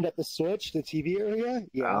lobby aimed at the Switch, the TV area,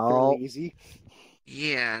 Oh. fairly easy.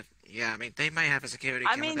 Yeah, I mean, they might have a security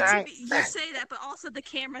I camera. mean, there. you say that, but also the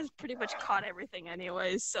cameras pretty much caught everything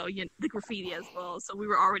anyways, so the graffiti as well, so we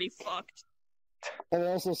were already fucked. And I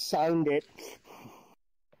also signed it.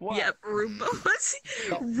 What? Yep, Roomba was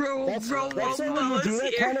That's when you do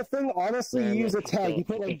that kind of thing. Honestly, you use a tag. You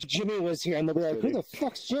put like Jimmy was here, and they'll be like, "Who the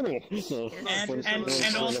fuck's Jimmy?"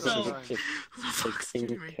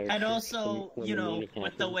 And also, you know,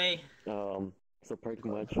 with the way. So pretty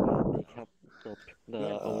much they kept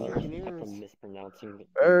the owners kept on mispronouncing it.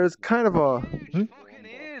 There's kind of a.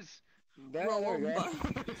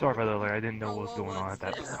 Sorry about that, Larry. I didn't know what was going on at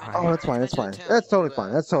that time. Oh, that's fine. That's fine. That's totally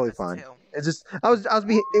fine. That's totally fine. It's just there was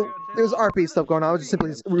RP stuff going on. I was just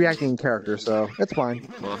simply reacting in character, so it's fine.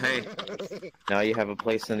 Well, hey, now you have a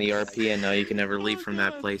place in the RP, and now you can never leave from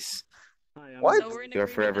that place. What? You are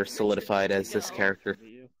forever solidified as this character.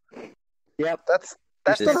 Yep, that's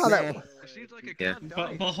not how that. Yeah.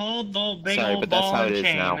 Behold the big Sorry, old but that's ball how it and is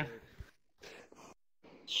chain. now.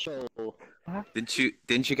 Didn't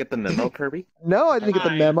you get the memo, Kirby? No, I didn't get the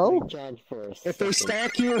memo. If they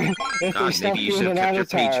stalk you, Maybe you should have kept your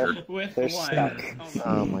pager. they're stuck.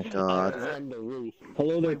 Oh my god.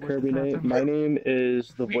 Hello there, Kirby Knight. My name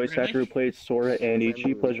is the voice actor who played Sora and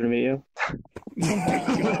Ichi. Pleasure to meet you.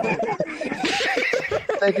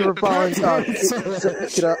 Thank you for following. That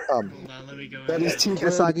is too good.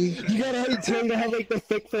 Kirasagi. You gotta have like the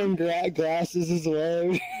thick frame glasses as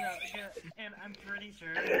well. And I'm pretty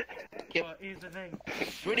sure. But here's the thing.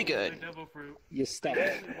 Pretty good. You stuck.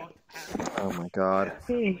 Oh my god.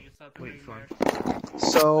 Wait,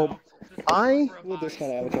 So, I'm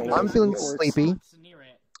feeling sleepy.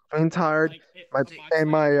 I'm tired. My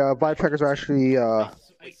vibe trackers are actually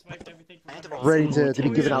ready to be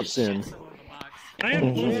given out soon. I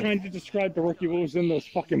am trying to describe to Rookie what was in those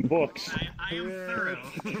fucking books. I am thorough.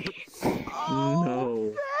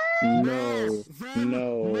 No.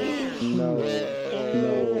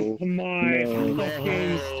 My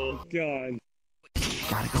fucking god.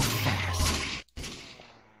 Gotta go fast.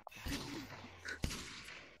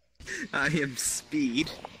 I am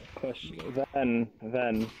speed. Then,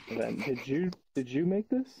 did you make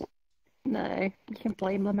this? No, you can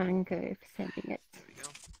blame Lamango for sending it.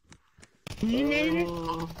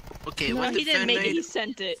 Okay, No, what he didn't make it, made? he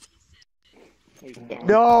sent it.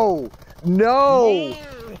 No!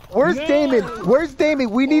 Where's Damon? Where's Damon?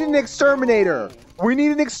 We need an exterminator. We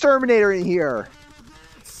need an exterminator in here.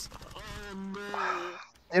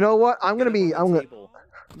 You know what? I'm gonna.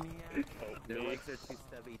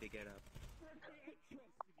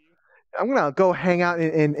 I'm gonna go hang out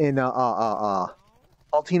in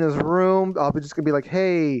Altina's room. I'll be just gonna be like,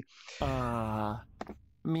 hey.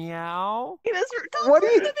 Meow. What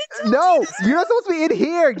are you? No, you're not supposed to be in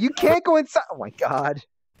here. You can't go inside. Oh my god.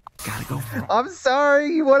 Gotta go. I'm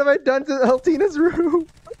sorry. What have I done to Altina's room?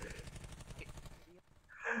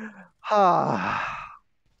 Why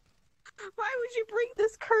would you bring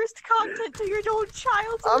this cursed content to your own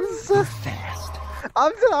child's room?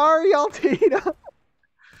 I'm sorry, Altina.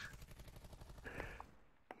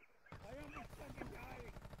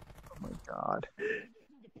 Oh my god.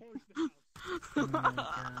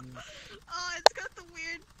 Oh, it's got the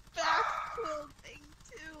weird back quill thing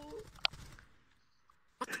too.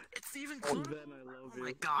 It's even cool. Oh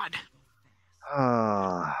my god.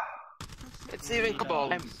 It's even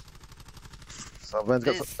cool. So Ben's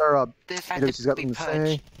got she's got something to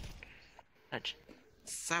say.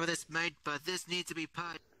 Some of this made, but this needs to be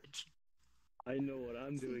purged. I know what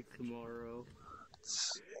I'm doing tomorrow.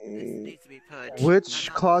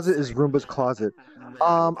 Which closet is Roomba's closet?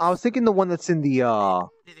 I was thinking the one that's in the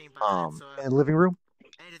in the living room.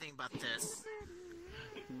 Anything but this.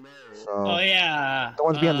 So Oh yeah. The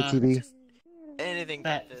ones behind the TV. Anything.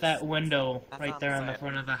 That window right there on the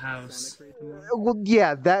front of the house. Well,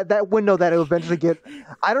 yeah, that window that it'll eventually get.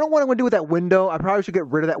 I don't know what I'm gonna do with that window. I probably should get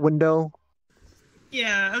rid of that window.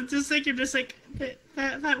 Yeah, I'm just thinking,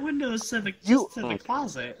 that window is to the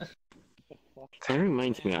closet. That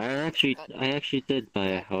reminds me, I actually did buy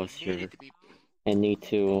a house here, and need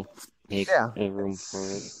to make a room for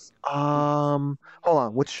it. Hold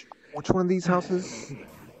on, which one of these houses?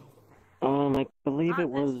 I believe it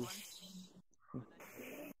was.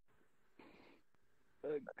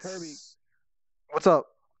 Kirby, what's up?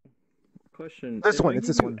 Question. This one. It's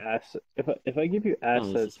this one. If I give you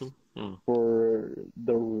assets for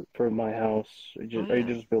my house, are you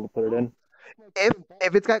just able to put it in?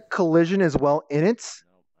 If it's got collision as well in it,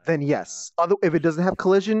 then yes. If it doesn't have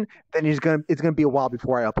collision, then it's gonna be a while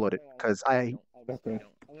before I upload it because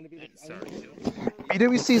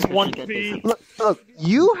BWC's one. Look,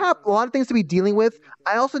 you have a lot of things to be dealing with.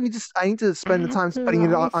 I also need to spend the time spending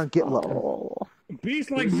it on GitLab.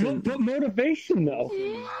 B's like motivation though.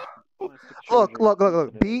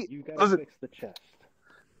 Look. B, listen.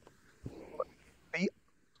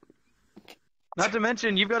 Not to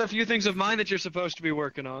mention, you've got a few things of mine that you're supposed to be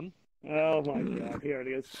working on. Oh my god, here it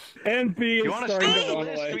is. And B is starting to run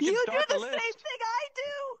away. You do the same thing I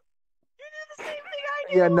do! You do the same thing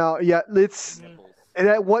I do! Yeah, no, yeah,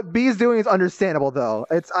 what B is doing is understandable though.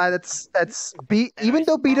 It's B. Even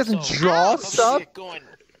though B doesn't draw stuff.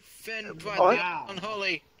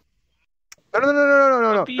 Unholy.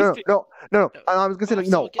 No. I was gonna say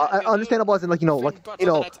understandable as in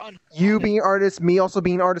you being an artist, me also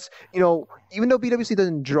being an artist. Even though BWC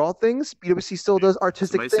doesn't draw things, BWC still does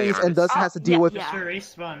artistic things and has to deal with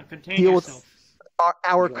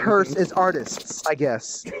our curse as artists, I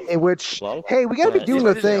guess. In which, hey, we gotta be doing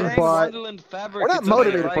a thing, but we're not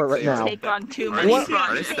motivated for it right now. Take on too many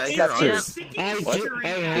Artists? I hear artists.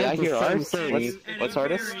 I hear artists. What's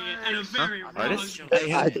artists? Artists?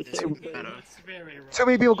 Too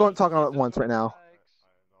many people talking at once right now.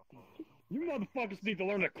 You motherfuckers need to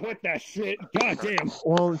learn to quit that shit. Goddamn.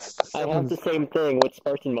 Well, I want the same thing with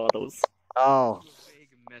Spartan models. Oh.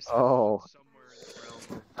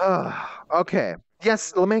 Okay.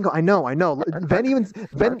 Yes, Lamango, I know.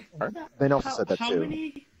 Ben also said that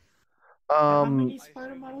too. How many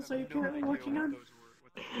Spartan models are you currently working on?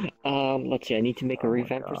 Let's see, I need to make a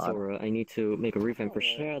revamp for Sora, I need to make a revamp for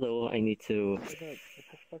Shadow, I need to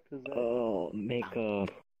make a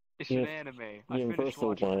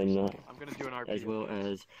universal one, as well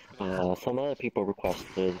as some other people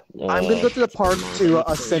requested. I'm gonna go to the park to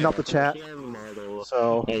send out the chat.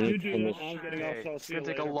 So it's gonna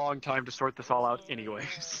take a long time to sort this all out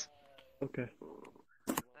anyways. Okay.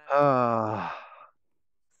 Oh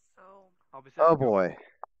boy.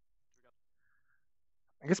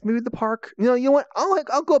 I guess maybe the park. You know what?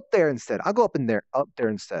 I'll go up there instead. I'll go up there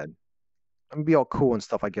instead. I'm gonna be all cool and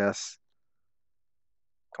stuff, I guess.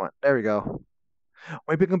 Come on, there we go.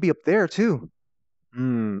 Maybe I can be up there too.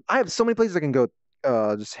 I have so many places I can go.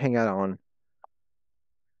 Just hang out on.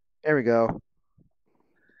 There we go.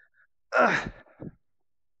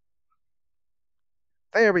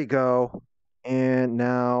 There we go. And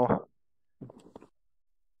now.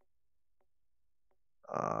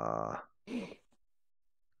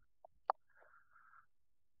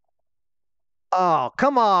 Oh,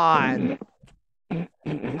 come on!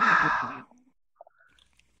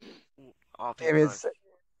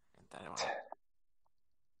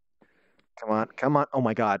 Come on! Oh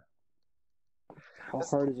my God! How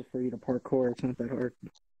hard is it for you to parkour? It's not that hard.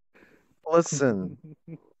 Listen.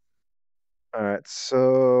 All right,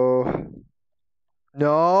 so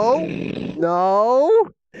no.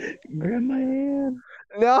 Grab my hand.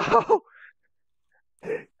 No.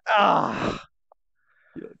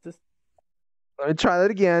 Just let me try that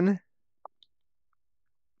again.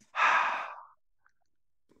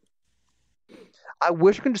 I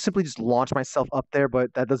wish I could just simply launch myself up there,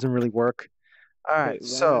 but that doesn't really work. All right, why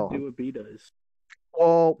so not do what B does?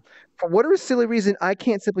 Well, for whatever silly reason, I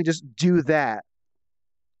can't simply just do that.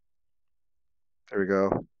 There we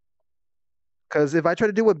go. Because if I try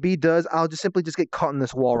to do what B does, I'll just simply get caught in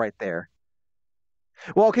this wall right there.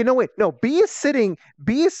 Well, okay, no, wait. No, B is sitting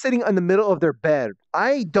in the middle of their bed.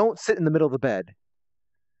 I don't sit in the middle of the bed.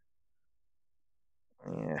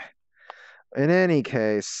 Yeah. In any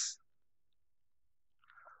case.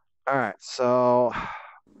 All right, so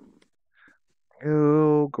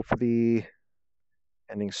go for the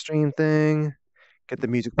ending stream thing. Get the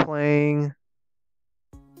music playing.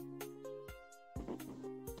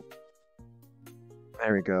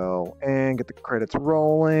 There we go. And get the credits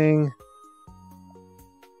rolling.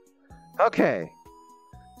 Okay.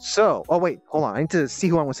 So, oh wait, hold on. I need to see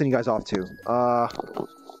who I want to send you guys off to.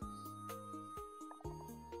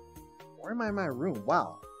 Where am I in my room?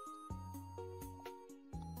 Wow.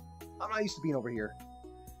 I'm not used to being over here.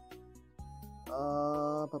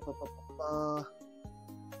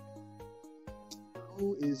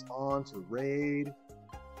 Who is on to raid?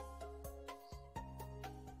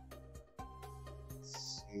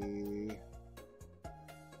 Let's see.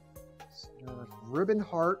 Ribbon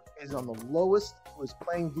Heart is on the lowest. Was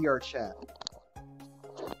playing VRket.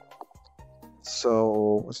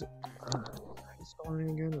 So was it? Spelling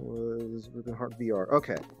again? It was Ribbon Heart VR.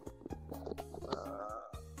 Okay.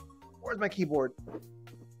 Where's my keyboard?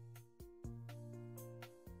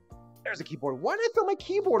 There's a keyboard. Why did I throw my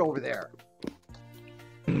keyboard over there?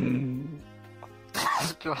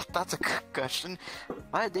 That's a good question.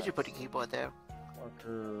 Why did you put the keyboard there?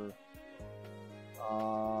 Parker.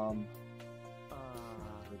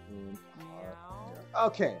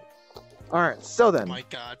 Okay. Alright, so then. Oh my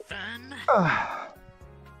god, Ben.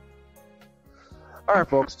 Alright,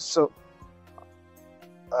 folks, so.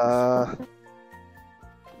 We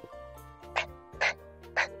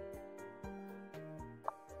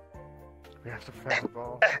have to fan the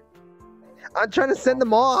ball. I'm trying to send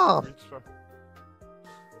them off!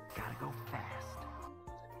 Gotta go fast.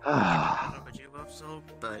 I don't know about you, Buffalo,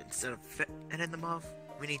 but instead of ending them off,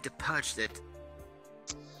 we need to punch it.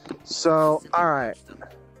 So, alright.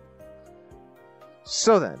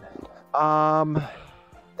 So then,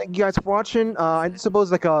 thank you guys for watching. I suppose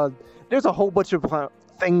there's a whole bunch of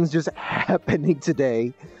things just happening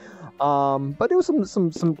today. But there was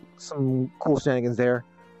some cool shenanigans there.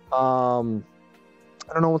 I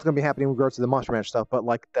don't know what's gonna be happening in regards to the Monster Ranch stuff, but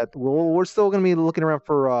like that, we're still gonna be looking around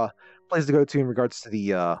for places to go to in regards to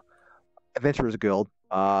the Adventurers Guild.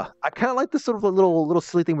 I kind of like this sort of a little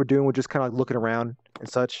silly thing we're doing. We're just kind of like looking around and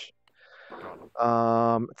such.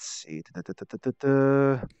 Let's see.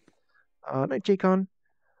 Night, J-Con.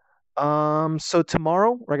 So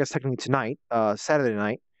tomorrow, or I guess technically tonight, Saturday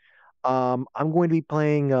night, I'm going to be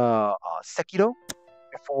playing Sekiro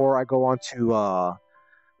before I go on to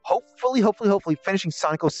hopefully finishing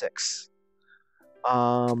Sonic 06.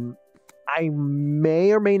 I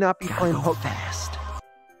may or may not be playing fast.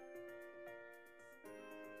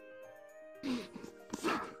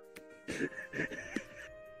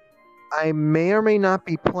 I may or may not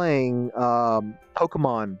be playing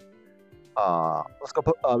Pokemon. Let's go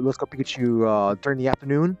Pikachu during the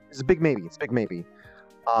afternoon. It's a big maybe. It's a big maybe.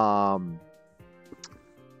 I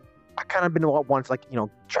kind of been wanting to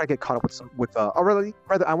try to get caught up with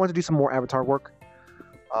rather I want to do some more Avatar work.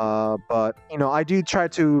 But I do try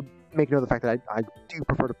to make note of the fact that I do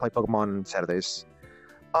prefer to play Pokemon on Saturdays.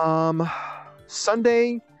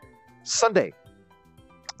 Sunday.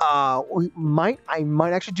 I might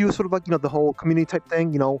actually do sort of like the whole community type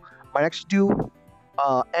thing. Might actually do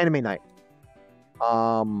anime night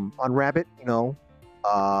on Rabbit.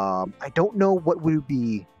 I don't know what we would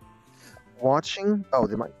be watching. Oh,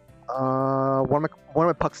 they might. One of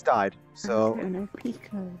my pucks died. So.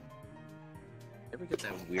 Ever get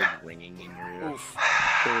that weird ringing in your ear?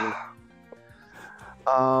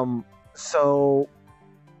 So.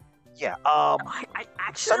 Yeah. I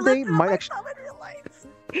actually Sunday might actually. In real life.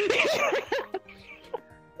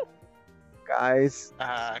 Guys.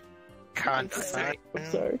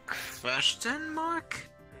 Sorry. Question mark?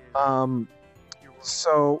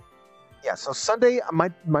 So Sunday I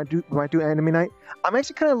might do anime night. I'm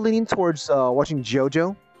actually kind of leaning towards watching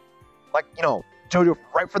JoJo, JoJo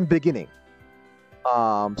right from the beginning.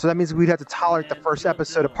 So that means we'd have to tolerate the first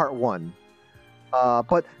episode of part 1.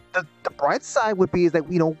 But the bright side would be is that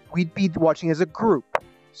we'd be watching as a group.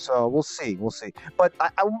 So we'll see. But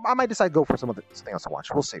I might decide to go for something else to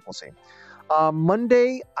watch. We'll see.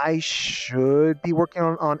 Monday I should be working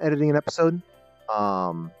on editing an episode.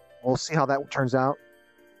 We'll see how that turns out.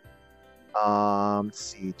 Let's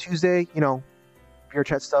see. Tuesday,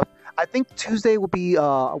 VRchat stuff. I think Tuesday will be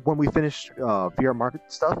when we finish VR market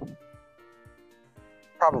stuff.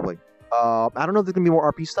 Probably. I don't know if there's gonna be more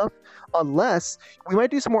RP stuff, unless we might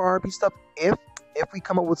do some more RP stuff if we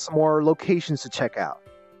come up with some more locations to check out.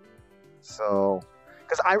 So,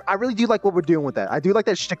 because I really do like what we're doing with that. I do like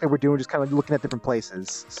that shtick that we're doing, just kind of looking at different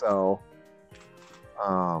places. So,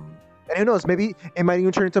 and who knows? Maybe it might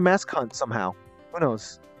even turn into a mask hunt somehow. Who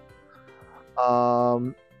knows?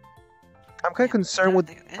 I'm kind of concerned with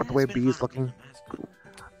the way B is looking.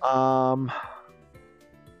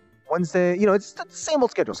 Wednesday, it's the same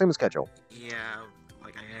old schedule. Yeah,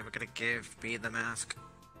 I'm never gonna give B the mask.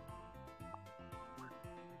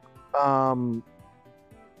 I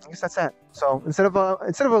guess that's that. So instead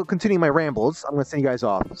of continuing my rambles, I'm gonna send you guys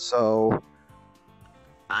off. So,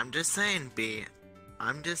 I'm just saying, B.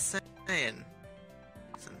 I'm just saying.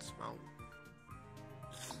 Since, well...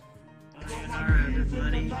 Sayonara,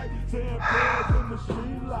 everybody.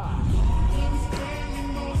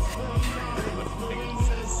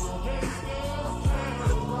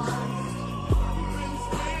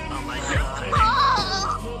 Oh my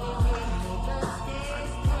god.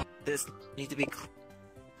 This needs to be...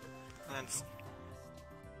 That's...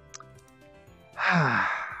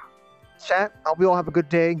 Chat, I hope we all have a good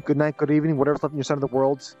day, good night, good evening, whatever's left in your side of the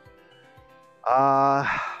world.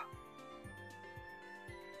 Bye.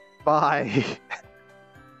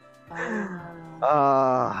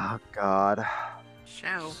 God.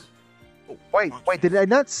 Ciao. Wait, did I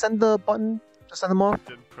not send the button to send them off?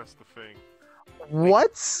 Didn't press the thing.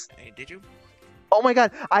 What? Hey, did you? Oh my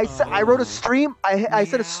god, I wrote a stream, I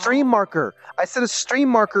set a stream marker. I set a stream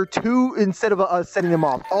marker to instead of setting them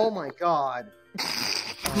off. Oh my god.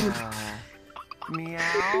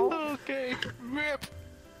 Meow. Okay. Rip.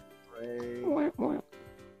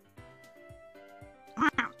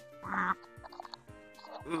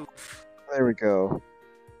 There we go.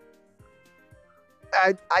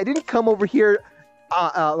 I didn't come over here,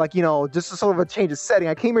 like, you know, just to sort of a change of setting.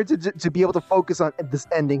 I came here to be able to focus on this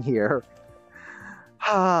ending here.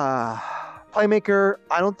 Playmaker,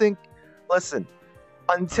 I don't think. Listen,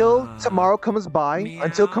 until tomorrow comes by,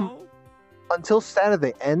 until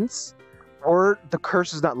Saturday ends, the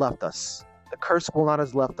curse has not left us. The curse will not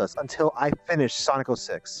have left us until I finish Sonic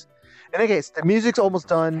 06. In any case, the music's almost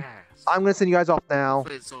done. I'm gonna send you guys off now.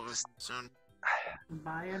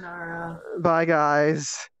 Sayonara. Bye,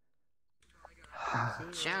 guys.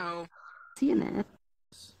 Ciao. See you, man.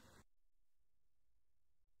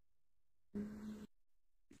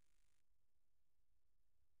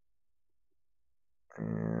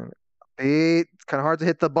 And it's kind of hard to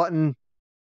hit the button.